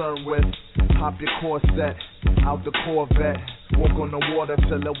concerned with. Hop your corset, out the Corvette. Walk on the water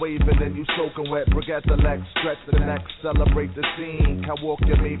till it waving and you soaking wet. Forget the legs, stretch the neck, celebrate the scene. Can walk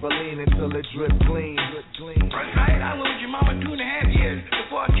your Maybelline until it drip clean. First night I was with your mama 2.5 years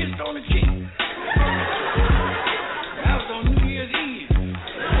before I kissed on the cheek. That was on New Year's Eve.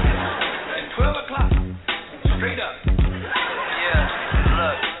 At 12 o'clock. Straight up. Yeah,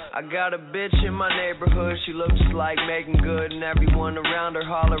 look. I got a bitch in my neighborhood, she looks like Megan Good, and everyone around her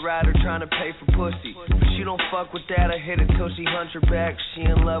holler at her trying to pay for pussy. But she don't fuck with that, I hit it till she hunch her back. She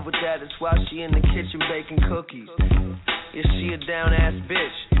in love with that, that's why she in the kitchen baking cookies. Yeah, she a down-ass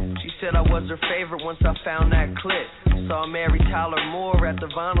bitch. She said I was her favorite once I found that clip. Saw Mary Tyler Moore at the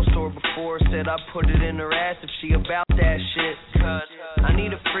vinyl store before. Said I put it in her ass if she about that shit. Cause I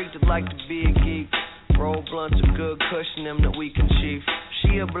need a freak that like to be a geek. Roll blunts of good cushion them that we can chief.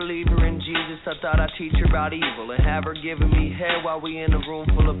 She a believer in Jesus, I thought I'd teach her about evil and have her giving me head while we in a room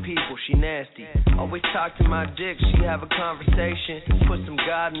full of people. She nasty. Always talk to my dick, she have a conversation. Put some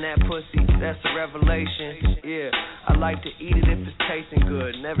God in that pussy, that's a revelation. Yeah, I like to eat it if it's tasting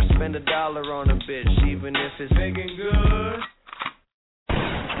good. Never spend $1 on a bitch, even if it's making good.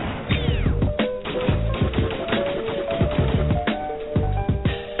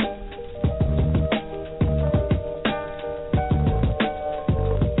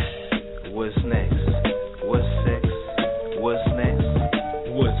 What's next? What's sex? What's next?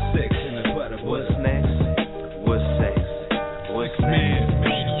 What's sex in the butter? What's next? What's sex? What's next?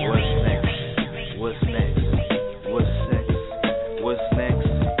 What's next? What's next? What's sex? What's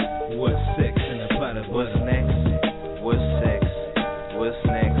next? What's sex in the butter? What's next? What's sex? What's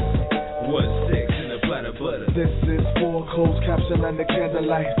next? What's sex in the butter? This is for closed caption and the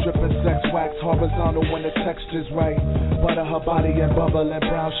candlelight. Dripping sex wax horizontal when the texture's right. Butter her body and bubble and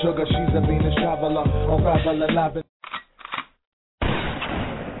brown sugar. She's a Venus traveler, unraveling lavender.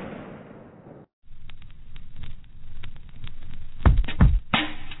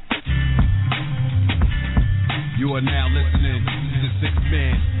 You are now listening to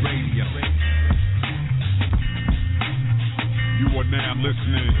 6-Man Radio. You are now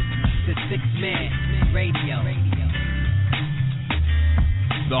listening to 6-Man Radio.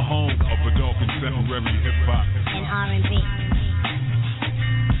 The home of adult contemporary hip hop and R&B.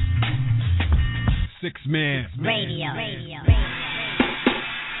 6-Man Radio. Hey,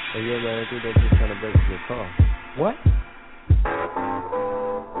 yeah, man, I think they're just trying to break your car. What?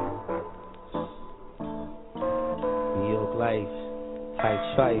 New York life, tight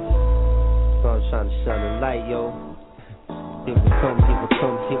trife. So I'm trying to shine the light, yo. Here we come, here we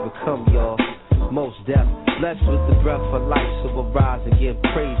come, here we come, y'all. Most deaf, blessed with the breath of life, so I rise and give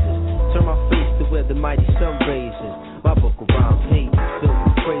praises. Turn my face to where the mighty sun raises. My book of rhyme pages filled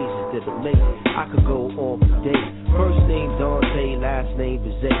with phrases that amazing. I could go on for days. First name Dante, last name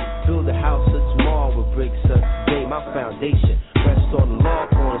Bizet. Build the house of tomorrow with bricks of today. My foundation rests on the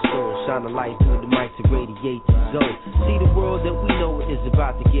law cornerstone. Shine the light through the mic to radiate the zone. See the world that we know is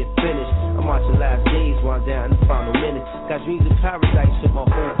about to get finished. I'm watching last days, wind down in the final minutes. Got dreams of paradise with my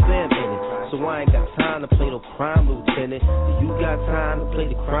whole fam in it. So I ain't got time to play no crime lieutenant. Do you got time to play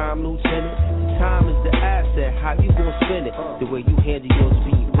the crime lieutenant? The time is the asset, how you gon' spend it? The way you handle yours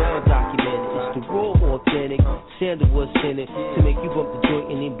being well documented. It's the raw authentic, sandalwood in it. To make you bump the joint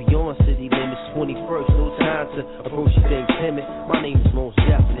and then beyond city limits. 21st, no time to approach your thing timid. My name is Most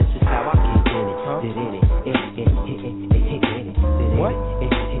Def, and this is how I get in it. Did in it, what?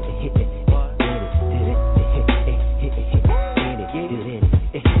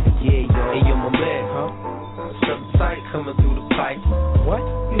 Coming through the pipe. What?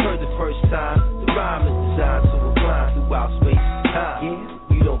 You heard the first time. The rhyme is designed to recline throughout space and time.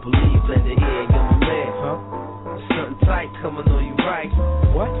 Yeah, you don't believe, lend an ear, you're my man, huh? Something tight coming on you right.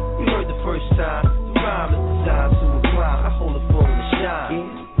 What? You heard the first time. The rhyme is designed to recline. I hold the phone to shine.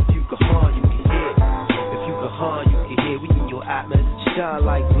 Yeah, if you can harm, you can hear. If you can harm, you can hear. We in your atmosphere. Shine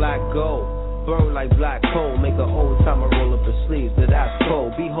like black gold. Burn like black coal, make an old timer roll up the sleeves, now that's cold.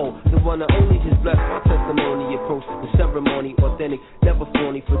 Behold, the one and only is blessed. My testimony approach the ceremony, authentic, never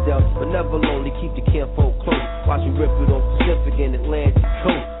phony, Fidel, but never lonely. Keep the kinfolk close. Watch me rip it on Pacific and Atlantic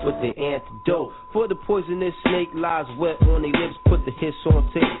coast with the antidote. For the poisonous snake lies wet on their lips, put the hiss on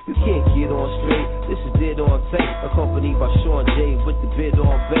tape. You can't get on straight. This is Dead on Tape, accompanied by Sean J with the bid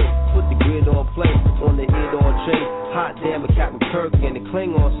on bait. Put the grid on play, on the head on tray. Hot damn, a Captain Kirk and the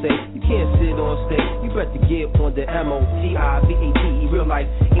Klingon say, you can't sit on stage. You better get on the MOTIVATE. Real life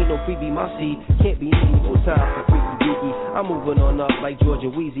ain't no freebie, my seed can't be easy. No time for freaky deaky. I'm moving on up like Georgia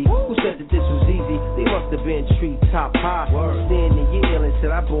Wheezy. Who said that this was easy? They must have been tree top high. Standing yelling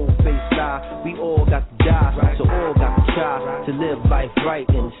till I bold face lie. We all got to die, so all got to try to live life right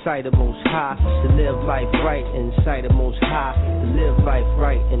in sight of Most High. To live life right in sight of Most High. To live life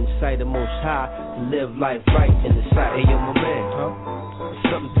right in sight of Most High. To live life right in the sight. Hey yo, my man,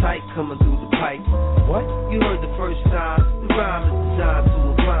 something tight coming through the pipe. What? You heard the first time. The rhyme is designed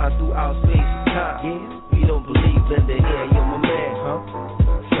to apply throughout space and time. Yeah, you don't believe in the air, yo, my man,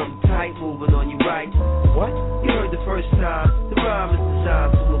 something tight moving on you right. What? You heard the first time. The rhyme is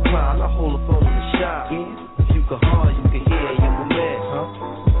designed to apply. I hold the phone and shine. Yeah, if you can hard, you can hear, yo, my man,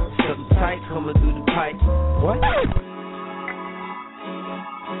 something tight coming through the pipe. What?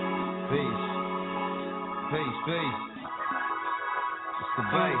 Peace. Peace, peace. It's the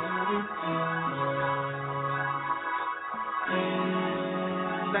bass.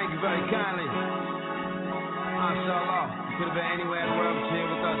 Thank you very kindly. MashaAllah. You could have been anywhere in the world, but you're here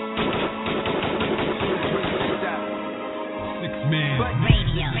with us. Appreciate that. 6-Man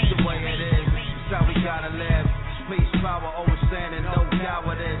Radio. This is the way it is. It's how we gotta live. Peace, power, overstanding, no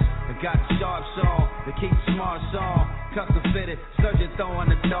cowardice. I got the sharps on, the keep smarts on. Custom fitted, surgeon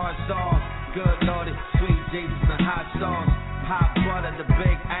throwing the darts on. Good Lordy, sweet Jesus and hot sauce. Hot butter, the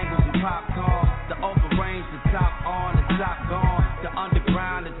big angles and popcorn. The open range, the top on, the top gone. The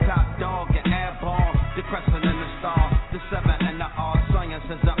underground, the top dog, and airborne. The crescent and the star, the 7 and the R. Science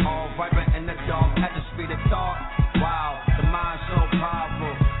is the all, vibrant in the dark, at the speed of thought. Wow, the mind's so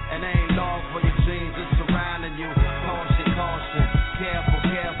powerful. And ain't long for your dreams, it's surrounding you. Caution, caution, careful,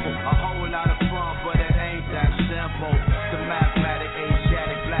 careful. A whole lot of fun, but it ain't that simple. The mathematic,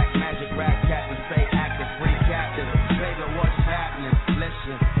 Asiatic, black magic, rap captain, stay active, free captain. Baby, what's happening?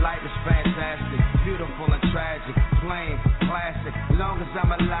 Listen, life is fantastic, beautiful and tragic, plain, classic. Long as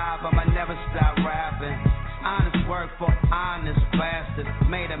I'm alive, I'ma never stop rapping. Honest work for honest bastards.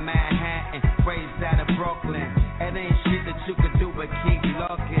 Made in Manhattan, raised out of Brooklyn. It ain't shit that you can do but keep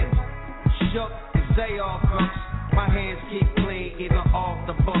looking. Shook, cause they all crooks. My hands keep clean, even off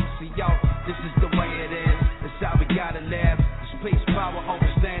the books. See, yo, this is the way it is. It's how we gotta live. It's peace, power,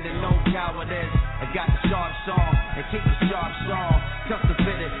 overstanding, no cowardice. I got the sharps on, and keep the sharps on. Custom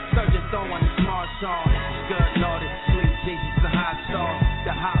fitted, surgeon throwing the smart song. It's good, Lordy, sweet Jesus, the hot sauce.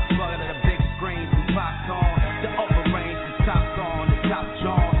 The hot butter, the big screens and popcorn. The open range, the top gone, the top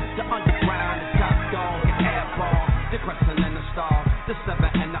jaw. The underground, the top dog, the airborne. The crescent and the star, the 7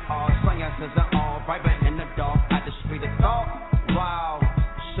 and the R. Sciences are all vibrant in the dark, at the speed of thought. Wow,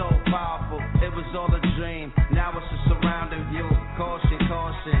 so powerful, it was all a dream. Now it's a surrounding view. Caution,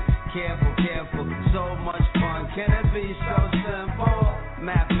 caution, careful, careful. So much fun, can it be so simple?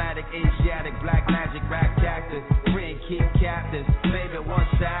 Mathematic, Asiatic, black magic, rap cactus. Free and keep captives. Baby, what's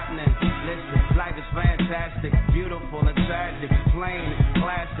happening? Listen, life is fantastic, beautiful and tragic, plain and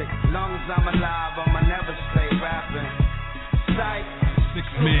classic. Long as I'm alive, I'ma never stay rapping. Sight,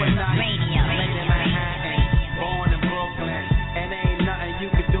 6-Man Radio. Living in Manhattan, born in Brooklyn, and ain't nothing you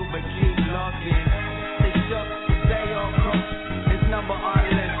can do but keep looking. They shook, they all crooks. It's number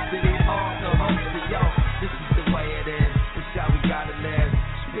unlisted, it's all the hooks. Yo, this is the way it is. It's how we gotta live.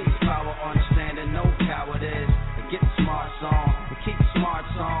 Peace, power, understanding, no cowardice. Get the smarts on, and keep the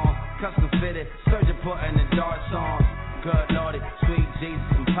smarts on. Custom fitted, surgeon putting the darts on. Good Lordy, sweet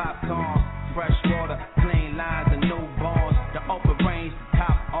Jesus and popcorn. Fresh water, clean lines and newborns. The open range, the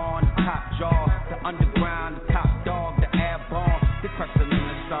top on, the top jaw. The underground, the top dog, the airborne. The crescent and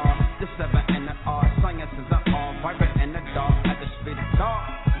the star, the 7 and the R. Sciences are all vibrant in the dark, at the speed of thought.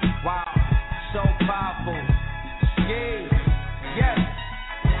 Wow, so powerful. Yeah, yes.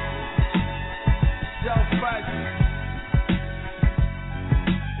 So fresh.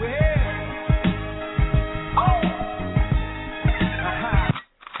 We're here. Oh.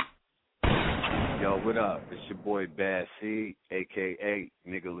 Yo, what up? It's your boy Bad C, a.k.a.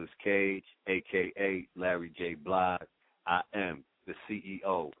 Nicolas Cage, a.k.a. Larry J. Blige. I am the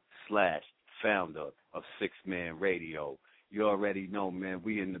CEO/founder of 6-Man Radio. You already know, man,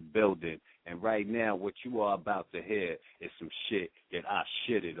 we in the building. And right now, what you are about to hear is some shit that I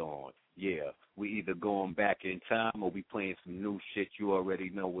shitted on. Yeah, we either going back in time or we playing some new shit. You already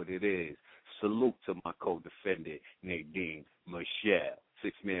know what it is. Salute to my co-defendant, Nadine, Michel.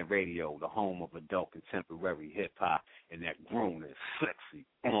 6-Man Radio, the home of adult contemporary hip-hop and that grown and sexy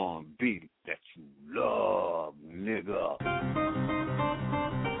R&B that you love, nigga.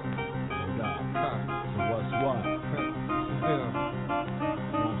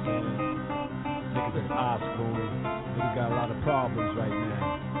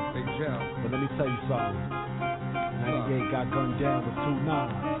 me tell you something. 98 got gunned down with 2 9.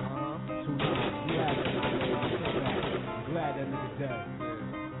 2 9. I'm glad that nigga dead.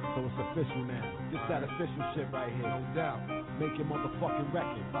 So it's official now. This that official shit right here. No doubt. Make your motherfucking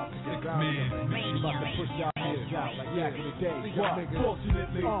record. About to get down. About to push y'all heads out like back in the day.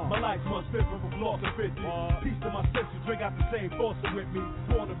 Fortunately, my life must fit from a floor to 50. Peace to my sisters, drink out the same faucet with me.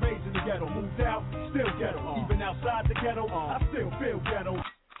 Born and raised in the ghetto, moved out, still ghetto. Even outside the ghetto, I still feel ghetto.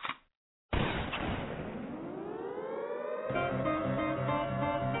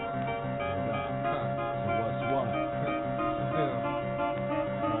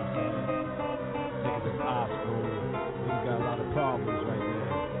 Problems right now.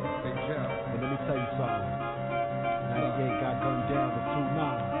 But let me tell you something. 98 got gunned down with 2 9.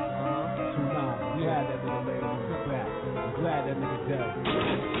 2 9. I'm glad that nigga laid on his back. I'm glad that nigga dead.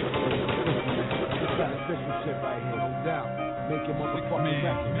 This that official shit right here. No doubt. Make your motherfucking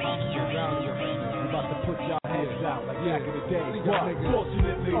record. I'm about to put y'all heads out like back in the day.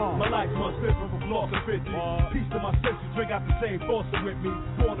 Fortunately, my life must fit from a floor to 50. Peace to my sisters, drink out the same faucet with me.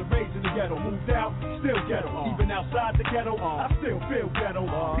 Born and raised in the ghetto, moved out, still ghetto. Even outside the ghetto, I still feel ghetto.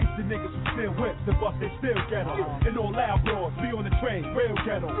 Peace to niggas who still whips and bust they still ghetto. And all loud bros, be on the train, real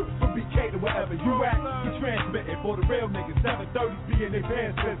ghetto. From BK to wherever you at, we transmitting for the real niggas. 730s be in their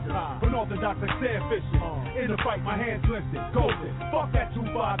pants lifted. Unorthodox like sand fishing. In the fight, my hands lifted, golden. Fuck that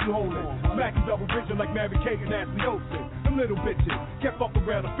 2-5 you holding. Smack you double vision like Mary Kate and Ashley Olsen. Them little bitches can't fuck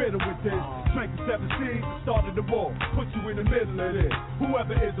around and fiddle with this. Drank the 7 seeds and started the war. Put you in the middle of this.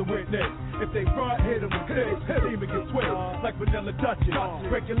 Whoever is a witness, if they front, hit them with this. Demon get twitched like vanilla Dutchess.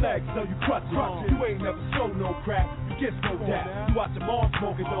 Break your legs so you crutch it. You ain't never sold no crap. You get smoked at. You watch them all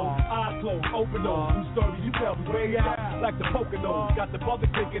smoking those. Eyes closed, open those. New story you tell me way out like the Poconos. Got the brother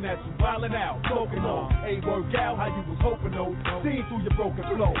thinking that you wildin' out, smoking on. Ain't work out how you was hoping though. Seen through your broken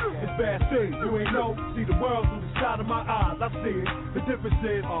flow. It's bad things you ain't know. See the world through the side of my eyes. I see it. The difference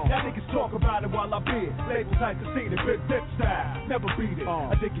is y'all niggas talk about it while I be it. Label type to see the big dip style. Never beat it.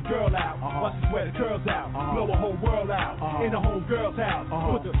 I dig your girl out. Watch her swear the curls out. Blow a whole world out. In a whole girl's house.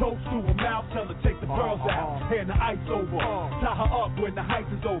 Put the toast through her mouth. Tell her take the pearls out. Hand the ice over. Tie her up when the hype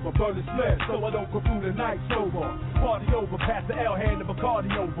is over. Burn the slip so I don't go through the night sober. Party over. Pass the L, hand the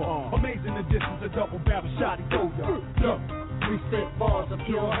Bacardi over. Amazing the distance, a double barrel shot he told ya. Look, we spit bars of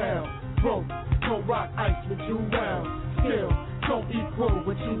pure hell. Broke, don't rock ice with you round. Still, don't equal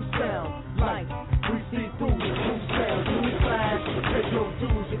what you sell. Like, we see through the true sales. Who's flash, pay your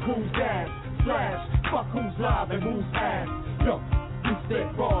dues and who's gas. Flash, fuck who's live and who's ass. Yo, we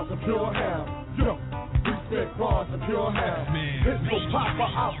spit bars of pure hell. Yo, we spit bars of pure hell. Pistol, Papa,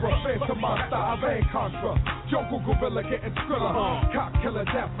 Opera, Phantom Monster, Ave Contra. Jungle Gorilla getting skriller. Cop killer,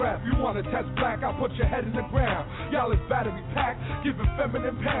 death rap. You wanna test black, I'll put your head in the ground. Y'all is battery packed, giving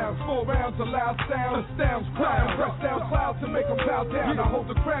feminine pounds. 4 rounds of loud sound, astounds crowd. Press down clouds to make them bow down. I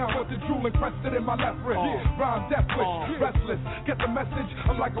hold the crown with the jewel encrusted in my left wrist. Rhyme death wish, restless. Get the message?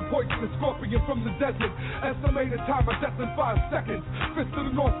 I'm like a poisonous scorpion from the desert. Estimated time of death in 5 seconds. Fist to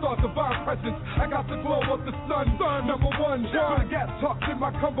the North Star, divine presence. I got the glow of the sun. Number 1, John. The gas tucked in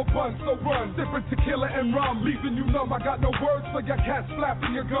my cummerbund, so run. Different tequila and rum, leaving you numb. I got no words for your cats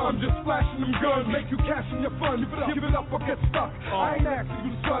flapping your gun. I'm just flashing them guns, make you cash in your fun. Give it up or get stuck. I ain't asking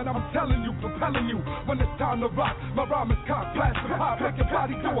you, son. I'm telling you, propelling you. When it's time to rock, my rhyme is cock, blast and pop. Make your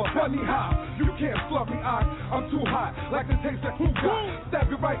body do a bunny hop. You can't slug me, I'm too hot, like the taste that food got. Stab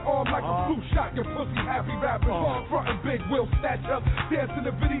your right arm like a flu shot. Your pussy happy rapping, frontin' big Will stature. Dance in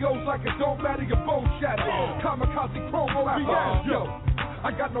the videos like it don't matter, your bone shatter. Kamikaze promo rapper. Yo,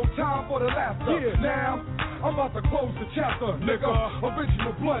 I got no time for the laughter. Now, I'm about to close the chapter, nigga.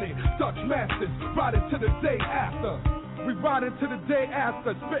 Original bloody Dutch masters, riding to the day after. We riding to the day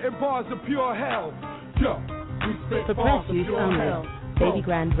after, spitting bars of pure hell. Yo, we spit bars of pure hell. Baby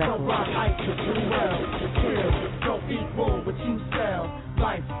Grand Records. Don't rock ice with too well. Chill, don't equal what you sell.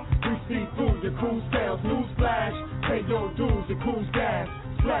 Life, we see through your cruise sales. News flash, pay your dues and cruise gas.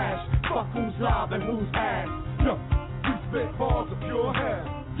 Flash, fuck who's live and who's ass. Yo, we spit bars of pure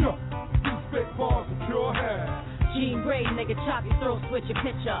hell. Yo, we spit bars of pure hell. Jean Grey, nigga, chop your throat, switch your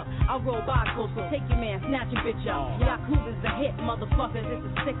pitch up. I'll roll by close, so take your man, snatch your bitch up. Yakuza's a hit, motherfuckers, it's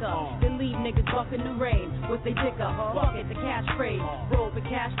a sticker. Then leave niggas bucking the rain with they dick up. Fuck it, the cash phrase. Roll the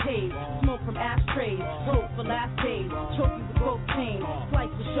cash paid. Smoke from ashtrays, broke for last days. Choke you with rope chain, slice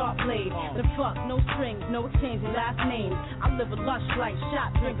with sharp blade. The fuck, no strings, no exchanging last names. I live a lush life,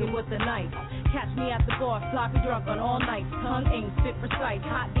 shot drinking with a knife. Catch me at the bar, sloppy drunk on all nights. Tongue aimed, spit precise,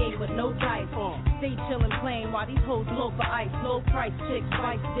 hot game with no dice. Stay chillin' plain while these hoes blow for ice. Low price chicks,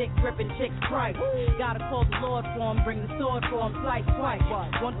 spice, dick gripping chicks, price. Gotta call the Lord for 'em, bring the sword for 'em, slice twice.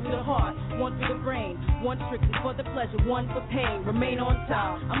 One for the heart, one for the brain. One strictly for the pleasure, one for pain. Remain on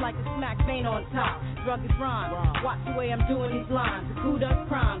top, I'm like a smack vein on top. Drug is rhyme, watch the way I'm doing these lines. The crew does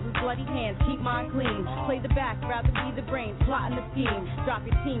crimes with bloody hands, keep mine clean. Play the back, rather be the brains, plotting the scheme. Drop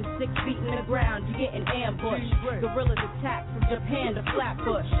your team 6 feet in the ground, you get an ambush. Gorillas attack from Japan to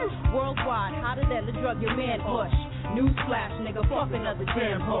Flatbush. Worldwide, hotter than the drug your man push. Newsflash, nigga, fuck another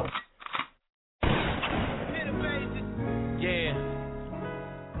damn hook. Yeah,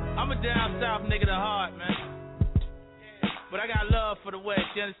 I'm a down south nigga to heart, man. But I got love for the West,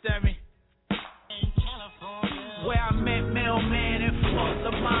 you understand me? Where I met mailman in Fort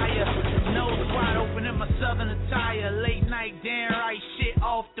Lamaya. Nose wide open in my southern attire. Late night, damn right shit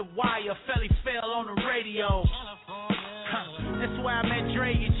off the wire. Felly fell on the radio. That's where I met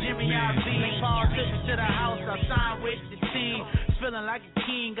Dre and Jimmy I.B. Paul took me to the house, I signed with the team. Feeling like a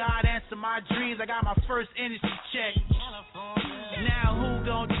king, God answered my dreams. I got my first industry check. Now who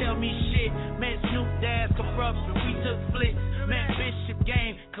gon' tell me shit? Met Snoop Dazz, Corrupt, and we took flicks. Met Bishop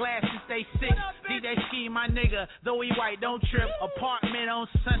Game, class since they 6. DJ Ski, my nigga, though he white, don't trip. Apartment on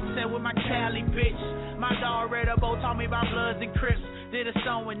Sunset with my Cali bitch. My dog Red Bo taught me about Bloods and Crips. Did a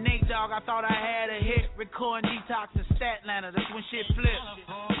song with Nate Dogg, I thought I had a hit. Recording Detox in Statlander, that's when shit flipped.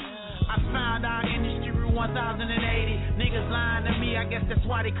 I found our industry rule 1080. Niggas lying to me, I guess that's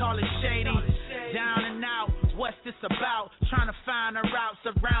why they call it shady. Down and out, what's this about? Trying to find a route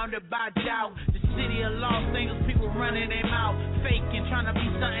surrounded by doubt. The city of Los Angeles, people running their mouth, faking, trying to be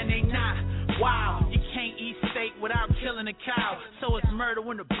something they not. Wow, you can't eat steak without killing a cow. So it's murder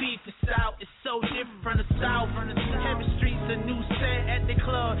when the beef is out. It's so different from the South. Heavy streets, a new set at the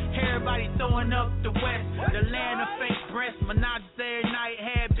club. Everybody throwing up the West. The land of fake breasts. Menages every night.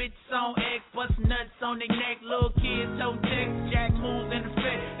 Had bitches on X. Bust nuts on their neck. Little kids toting text. Jack moves in the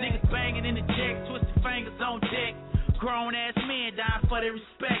fit. Niggas banging in the jack. Twisted fingers on deck. Grown ass men dying for their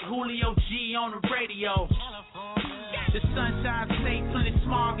respect. Julio G on the radio. The sunshine state, plenty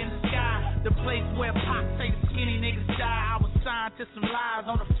smog in the sky. The place where Pop say the skinny niggas die. I was signed to some lies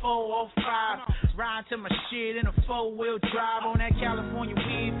on the 405. Riding to my shit in a 4-wheel drive. On that California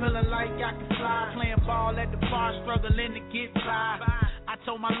weed, feeling like I can fly. Playing ball at the bar, struggling to get by. I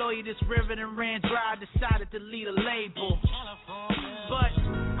told my lawyer this river and ran dry. Decided to lead a label. But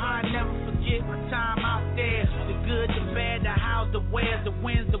I never forget my time out there. The good, the bad, the hows, the wheres, the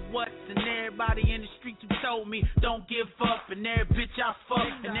wins, the whats. And everybody in the street who told me don't give up. And every bitch I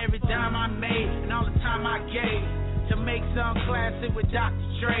fucked, and every dime I made, and all the time I gave to make some classic with Dr.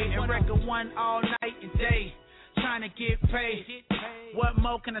 Dre and record one all night and day. Trying to get paid. What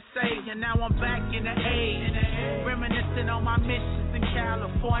more can I say? And now I'm back in the A. Reminiscing on my missions in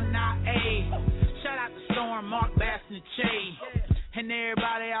California. Shout out to Storm, Mark, Bass, and Che. And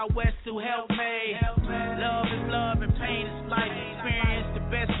everybody out west who helped me. Love is love and pain is life. Experience the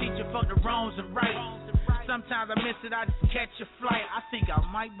best teacher, fuck the wrongs and rights. Sometimes I miss it, I just catch a flight. I think I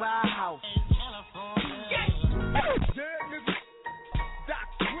might buy a house. Yeah, nigga.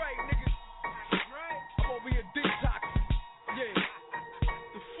 Dr. Dre, nigga. I'm over here detox. Yeah.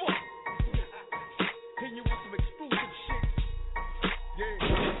 The fuck? Hitting you with some exclusive shit. Yeah.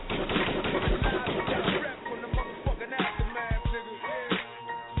 Got rap from the motherfucking aftermath, nigga.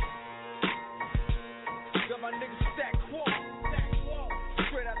 Got my nigga Stack Quo.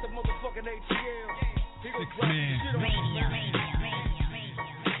 Straight out the motherfucking ATL. He gon' drop some shit on me.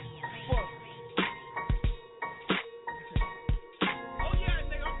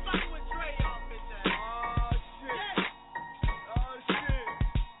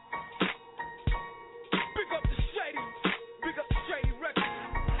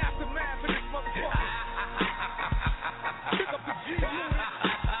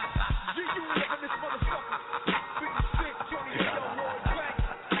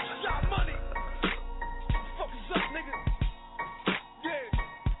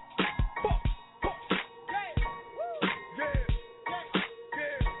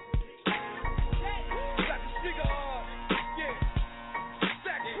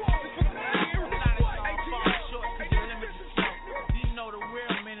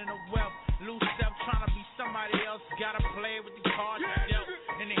 Gotta play with the cards dealt.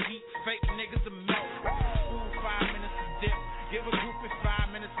 In the heat, fake niggas a melt. Ooh, 5 minutes of dip. Give a group 5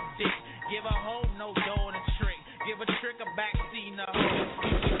 minutes of dick. Give a hoe no door and a trick. Give a trick a backseat in the hoe.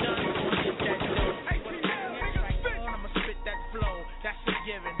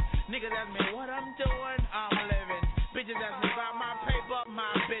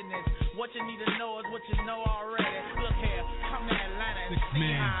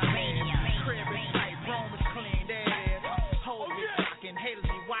 Crib is tight, room is clean, there it is. Hoes be talking, haters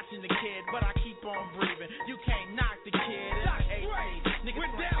be watching the kid, but I keep on breathing. You can't knock the kid, it's an 18.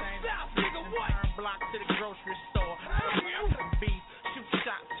 Niggas down south, nigga, what? Turn block to the grocery store. Beef, shoot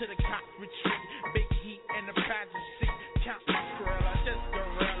shots to the cops retreat. Big heat in the passenger seat. Count my Skrilla, just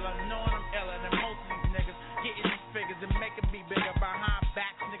gorilla. Knowing I'm iller than most of these niggas. Getting these figures and making me bigger. Behind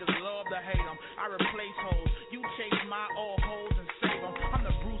backs, niggas love to hate them. I replace hoes. You chase my old hoes and save them. I'm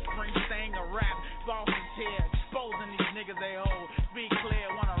the Bruce Springsteen of rap. Boss is here, exposing these niggas they hold. Be clear,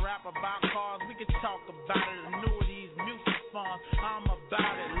 wanna rap about cars. We can talk about it. Annuities, music funds. I'm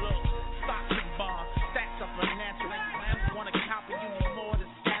about it. Look, stocks and bonds. Stacks of financial plans. Wanna count, but you need more than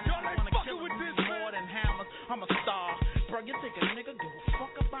scanners. You wanna kill with this more than hammers. I'm a star. Bro, you think a nigga give a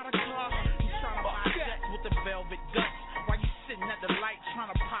fuck about a car? You tryna buy jets with the velvet guts. While you sitting at the light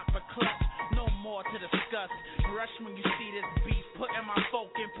tryna pop a clutch. No more to discuss. Rush when you see this beef. Putting my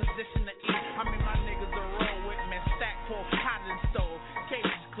folk in position to eat. I mean my niggas are roll with me. Stack for hot and stove.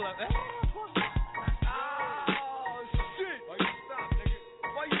 Cases club. Oh shit. Why you stop, nigga?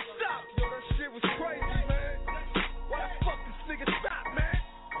 Why you stop? Yo, that shit was crazy, man. Why the fuck this nigga stop, man?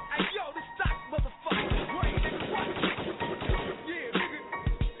 Hey yo, this stock motherfucker is great, nigga. What? Yeah, nigga.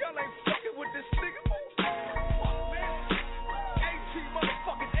 Y'all ain't fucking with this nigga. Fuck, man. AT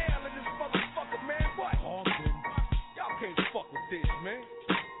motherfucking L in this motherfucker, man. What? Y'all can't fuck with this, man.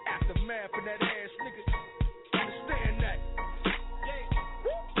 Aftermath in that ass, nigga. Understand that.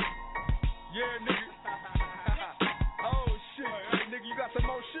 Yeah, nigga. Oh shit. Hey, nigga, you got some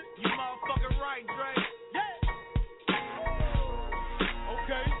more shit? You motherfucking right, Dre. Yeah.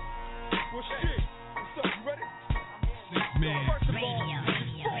 Okay. Well, shit. What's up? You ready? 6-Man First of all,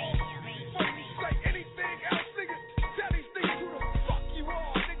 before you say anything else, nigga, tell these niggas who the fuck you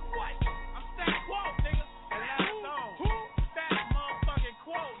are, nigga. What? I'm Stack Quote, nigga. And that's on. Who? Stack motherfucking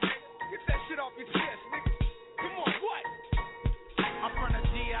Quote, nigga. Get that shit off your chest, nigga. Come on, what? I'm from the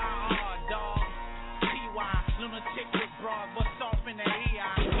DIR, dog. TY, lunatic with broad, what's off in the EI?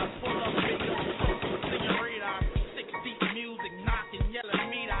 I pull up big old senorita. 6 deep music, knocking, yelling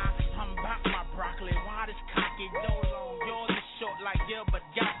meat. I'm about my broccoli. Why this cocky dough long? Yours is short like Gilbert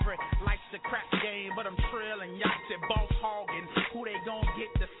Godfrey. Likes the crap game, but I'm trailing yachts at boss hogging. Who they gon' get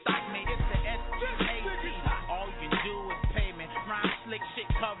to stop me? It's the STAT. All you can do is pay me. Rhyme slick shit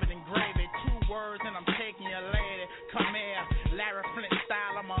covered in gravy. 2 words and I'm taking your lady. Come here, Larry Flint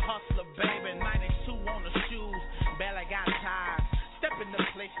style. I'm a hustler, baby. 92 on the shoes, barely got ties. Step in the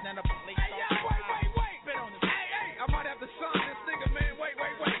place, then the place. Hey, yo, wait. Spit on this. Hey, I might have to sign this nigga, man. Wait.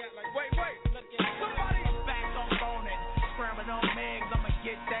 Somebody back on it. Scrambling on megs, I'ma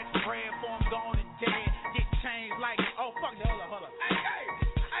get that bread before I'm gone and dead. Get changed like, oh fuck, hold up.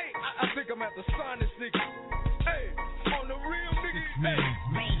 Hey, I think I'm at the sign this nigga. Hey, on the real nigga. Hey.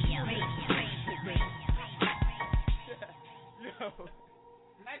 Radio. Yo.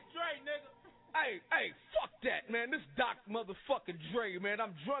 That's Dre, nigga. Hey, fuck that, man. This Doc motherfucking Dre, man.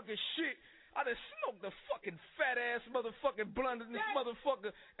 I'm drunk as shit. I done smoked the fucking fat ass motherfucking blunt in this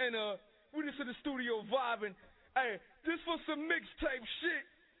motherfucker, and we just in the studio vibing. Hey, this for some mixtape shit.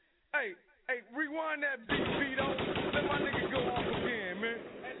 Hey, rewind that beat on. Let my nigga go off again, man.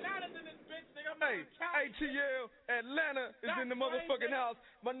 Atlanta's in this bitch, nigga. Hey, ATL, Atlanta is in the motherfucking house.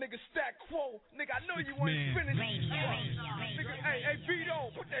 My nigga Stack Quo, nigga. I know you ain't finished. Nigga, hey,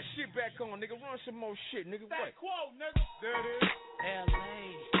 Vito, put that shit back on, nigga. Run some more shit, nigga. Stack Quo, nigga. There it is.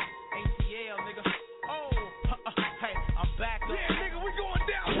 LA, ATL, nigga. Oh, hey, I'm back up. Yeah, nigga, we going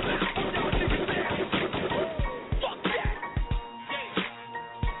down. Put y'all niggas down. Fuck that.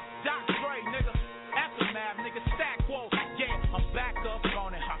 Yeah. Doc Dre, nigga. Aftermath, nigga. Stack Quo. Yeah, I'm back up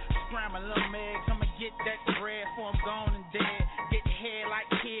on it. Scrambling little megs. I'ma get that bread before I'm gone and dead. Get head like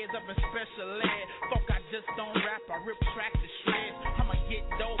kids up in special ed. Fuck, I just don't rap. I rip tracks to shreds. I'ma get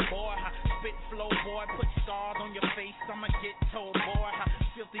dope, boy. Spit flow, boy. Put scars on your face. I'ma get told, boy.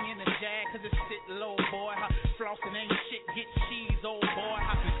 Filthy in the jag, cause it sit low, boy. Flossing ain't shit, get cheese, old boy.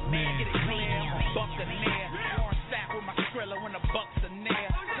 Man, get it clear, I'm a buccaneer. Orange sack with my Skrilla when the bucks are near.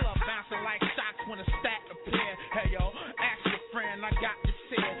 Club bouncing like shocks when a stack appear. Hey yo, ask your friend, I got this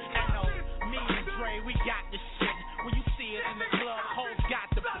shit. I know, me and Dre, we got this shit. When you see it in the club, hoes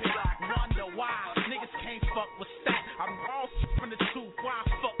got the pill. Wonder why niggas can't fuck with stack. I'm all from the truth, why I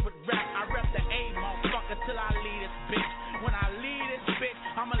fuck with rap. I rep the A, motherfucker, till I leave this bitch. When I leave this bitch,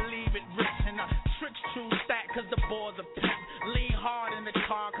 I'ma leave it rich. And the tricks true stack, cause the boys are pimp. Lean hard in the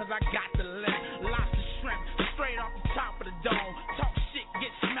car, cause I got the limp. Lobster shrimp, straight off the top of the dome. Talk shit,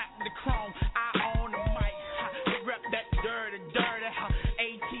 get smacked in the chrome. I own the mic, rep that dirty.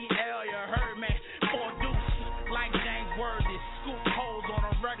 ATL, you heard me. 4 deuces, like James Worthy. Scoop holes on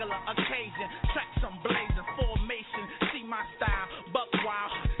a occasion. Tracks I'm blazing, formation. See my style, buck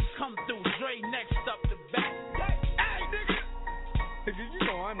wild. Come through, Dre next up the back. Hey, nigga. Nigga, you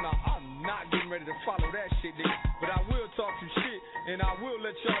know I'm not getting ready to follow that shit, nigga. But I will talk some shit, and I will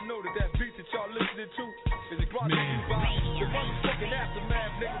let y'all know that beat that y'all listening to is brought to you by the motherfucking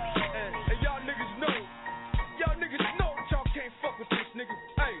Aftermath, nigga. And y'all niggas know that y'all can't fuck with this, nigga.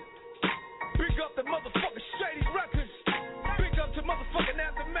 Hey, big up the motherfucking Shady Records. Big up to motherfucking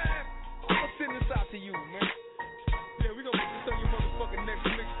Aftermath. I'ma send this out to you, man. Yeah, we gonna put this on your motherfucking next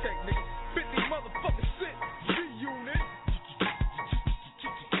mixtape, nigga. 50 motherfucking cent G-Unit.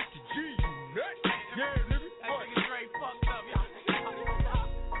 G-Unit. Yeah, nigga. That nigga Dre fucked up, y'all.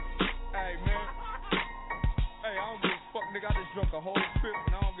 Hey, man. Hey, I don't give a fuck, nigga. I just drunk a whole trip,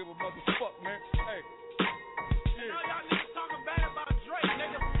 and I don't give a motherfuck, man. Hey. You know y'all niggas talking bad about Dre,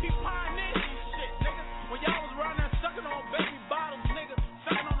 nigga. He pioneered this shit, nigga. When y'all was around there sucking on baby bottles, nigga,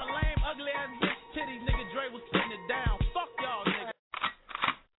 sucking on the lame, ugly ass bitch titties, nigga, Dre was putting it down. Fuck y'all, nigga.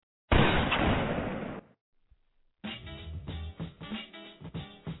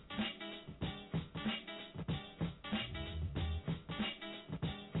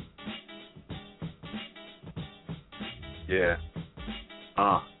 Yeah.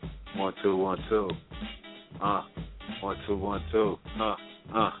 1 2 1 2. 1 2 1 2.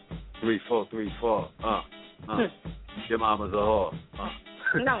 3 4 3 4. Your mama's a whore.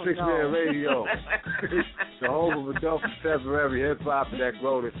 No, 6-Man Radio. The home of adult contemporary hip hop and that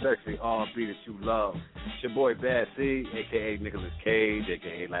grown and sexy R&B that you love. It's your boy Bad C, aka Nicolas Cage,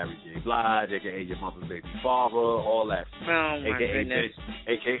 aka Larry J. Blige, aka your mother's baby father, all that. Oh my goodness.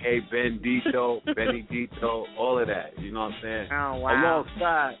 AKA Ben Dito, Benny Dito, all of that. You know what I'm saying? Oh wow.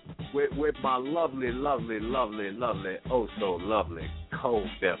 Alongside with my lovely, oh so lovely,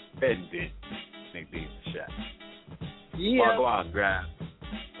 co-defendant, Nadine Michel. Yeah. Wagwan, grab.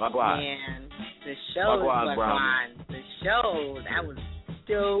 Wagwan. Man, the show is Wagwan. The show, that was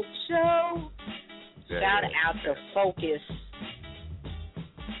dope show. Shout out to Focus.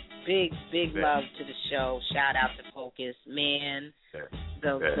 Big love to the show. Shout out to Focus, man.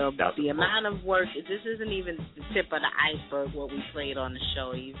 The amount of work. This isn't even the tip of the iceberg. What we played on the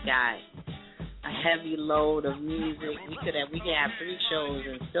show. You've got a heavy load of music. We could have 3 shows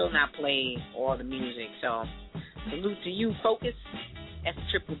and still not play all the music. So salute to you, Focus. That's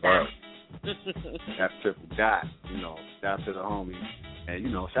triple dot. That's triple dot. You know, shout out to the homies. And, you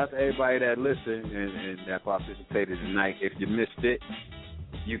know, shout out to everybody that listened and that participated tonight. If you missed it,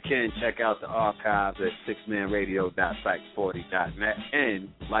 you can check out the archives at 6manradio.site40.net and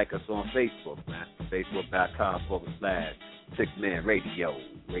like us on Facebook, man. Facebook.com/6manradio.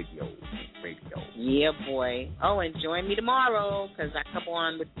 Radio. Yeah, boy. Oh, and join me tomorrow because I come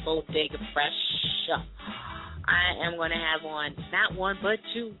on with Bodega Fresh. I am going to have on not 1 but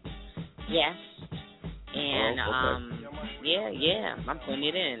 2 guests. And, yeah, I'm putting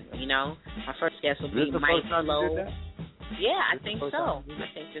it in, you know. My first guest will be Mike Flo. Yeah, I think so. I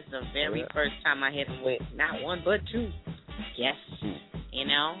think this is the very first time I hit him with not 1 but 2 guests, you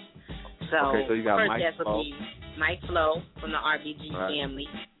know. So you got first Mike guest will be Mike Flo from the RBG family.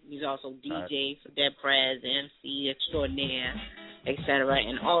 He's also DJ for Dead Prez, MC extraordinaire, etc.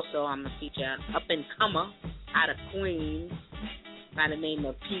 And also I'm going to feature an up-and-comer out of Queens by the name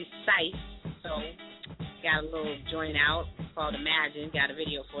of P. Sice. So got a little joint out called Imagine. Got a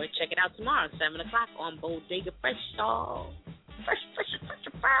video for it. Check it out tomorrow at 7 o'clock on Bodega Fresh, y'all. Fresh.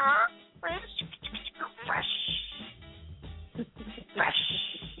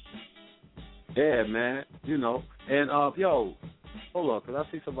 Yeah, man. You know. And, yo, hold on, because I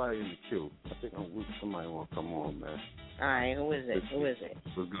see somebody in the queue. I think somebody want to come on, man. All right, who is it?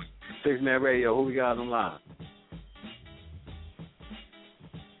 6-Man Radio, who we got on the line?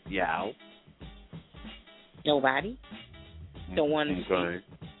 Yow. Nobody? Don't want to see. Okay.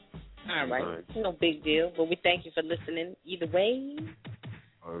 All right. No big deal. But we thank you for listening either way.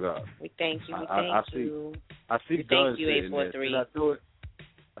 Hold up. We thank you. I see we guns. Thank you, 843. Did I do it?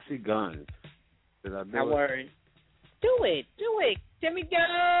 I see guns. Did I do My it? word. Do it. Give me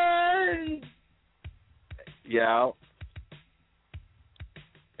guns. Yow.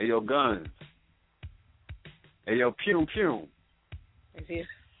 Hey, yo, guns. Hey, yo, pew.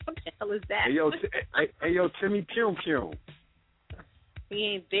 What the hell is that? Hey, yo, Timmy Pew. He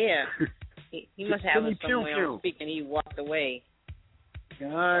ain't there. He must have us somewhere on speaking. He walked away.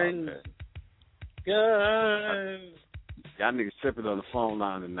 Guns. Okay. Guns. Y'all niggas tripping on the phone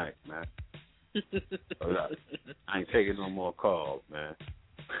line tonight, man. Hold up. I ain't taking no more calls, man.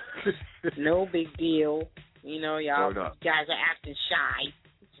 No big deal. You know, y'all guys are acting shy.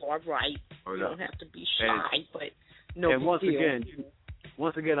 It's all right. You don't have to be shy, but no and big once deal. again,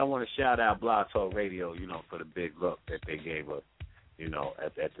 once again, I want to shout out Blog Talk Radio, for the big look that they gave us,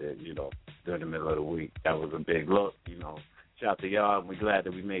 at the, during the middle of the week. That was a big look, Shout out to y'all. We're glad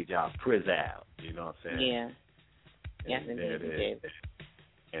that we made y'all prizzle, you know what I'm saying? Yeah. Yes, indeed, we did.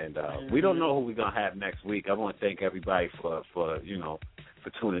 And we don't know who we're going to have next week. I want to thank everybody for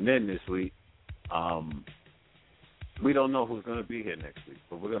tuning in this week. We don't know who's going to be here next week,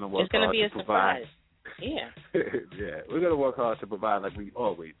 but we're going to work hard to provide. Yeah. Yeah, we're going to work hard to provide like we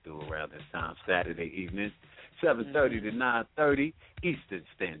always do around this time, Saturday evening, 7:30 to 9:30 Eastern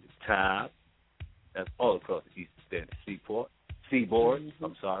Standard Time. That's all across the Eastern Standard Seaboard.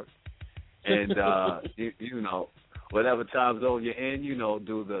 I'm sorry. And, whatever time zone you're in,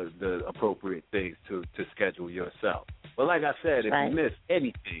 do the appropriate things to schedule yourself. But like I said, if you miss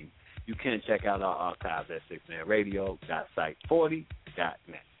anything, you can check out our archives at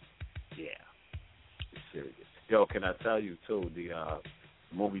 6manradio.site40.net. Yeah. It's serious. Yo, can I tell you, too, the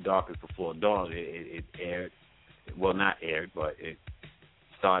movie Darkest Before Dawn, it aired, well, not aired, but it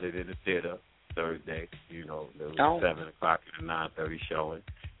started in the theater Thursday. There was 7 o'clock and a 9:30 showing.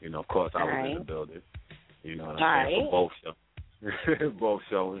 Of course, I was in the building. For both shows. Both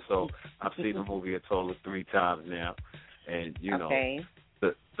shows. So I've seen the movie a total of 3 times now. And,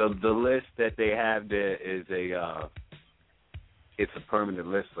 the list that they have there is it's a permanent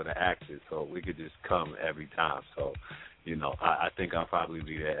list for the actors, so we could just come every time. So, I think I'll probably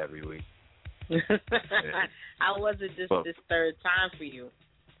be there every week. How was it this third time for you?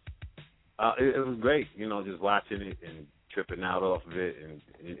 It was great, just watching it and tripping out off of it, and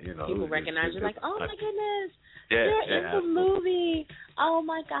people recognize you like, oh my goodness, you're in the movie. Oh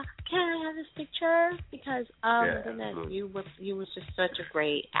my God, can I have this picture? Because my goodness, you was just such a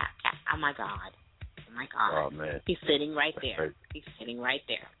great actor. Oh my God. Oh man, he's sitting right there. He's sitting right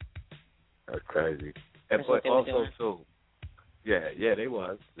there. That's crazy. And but also too, yeah, they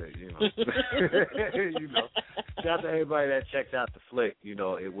was. Shout out to everybody that checked out the flick.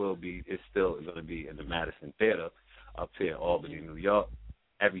 It's still going to be in the Madison Theater up here in Albany, New York,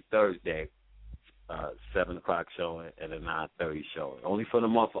 every Thursday, 7 o'clock showing and a 9:30 showing. Only for the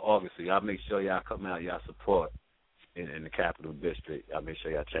month of August, so y'all make sure y'all come out, y'all support in the Capital District. Y'all make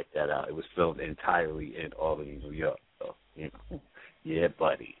sure y'all check that out. It was filmed entirely in Albany, New York. So, yeah,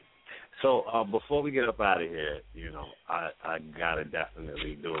 buddy. So before we get up out of here, I gotta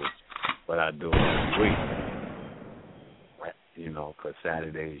definitely do what I do every week. Because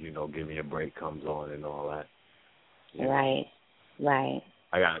Saturdays, Give Me a Break comes on and all that. Right.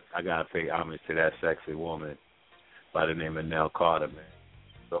 I gotta pay homage to that sexy woman by the name of Nell Carter, man.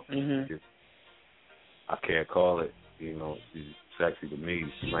 So I can't call it. She's sexy to me.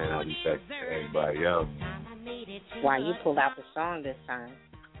 She might not be sexy to everybody else. Why you pulled out the song this time?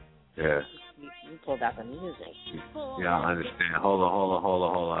 Yeah. You pulled out the music. Yeah, I understand. Hold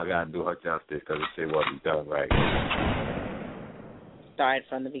on. I gotta do her justice because the shit wasn't done right. Start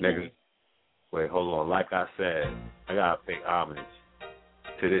from the beginning. Niggas, wait, hold on. Like I said, I gotta pay homage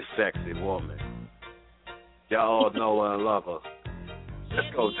to this sexy woman. Y'all all know her and love her.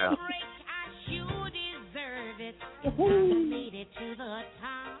 Let's go now. Made it to the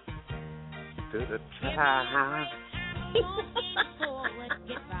top.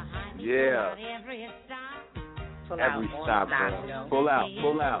 Yeah. Every stop, girl. Pull out.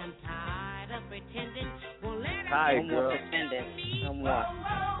 Hi, no more pretending. No more.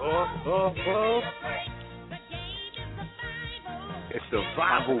 Oh. It's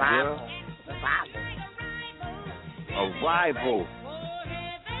survival, girl. Arrival.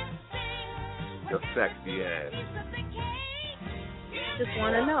 Your sexy ass. Just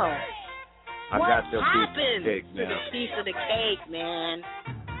want to know. I got your piece of the cake now. To the piece of the cake, man?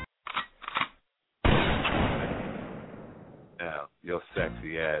 Now, your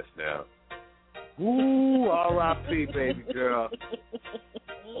sexy ass now. Ooh, R.I.P., baby girl.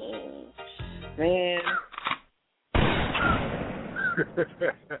 Man.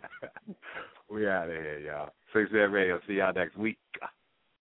 We out of here, y'all. 6 Radio. See y'all next week.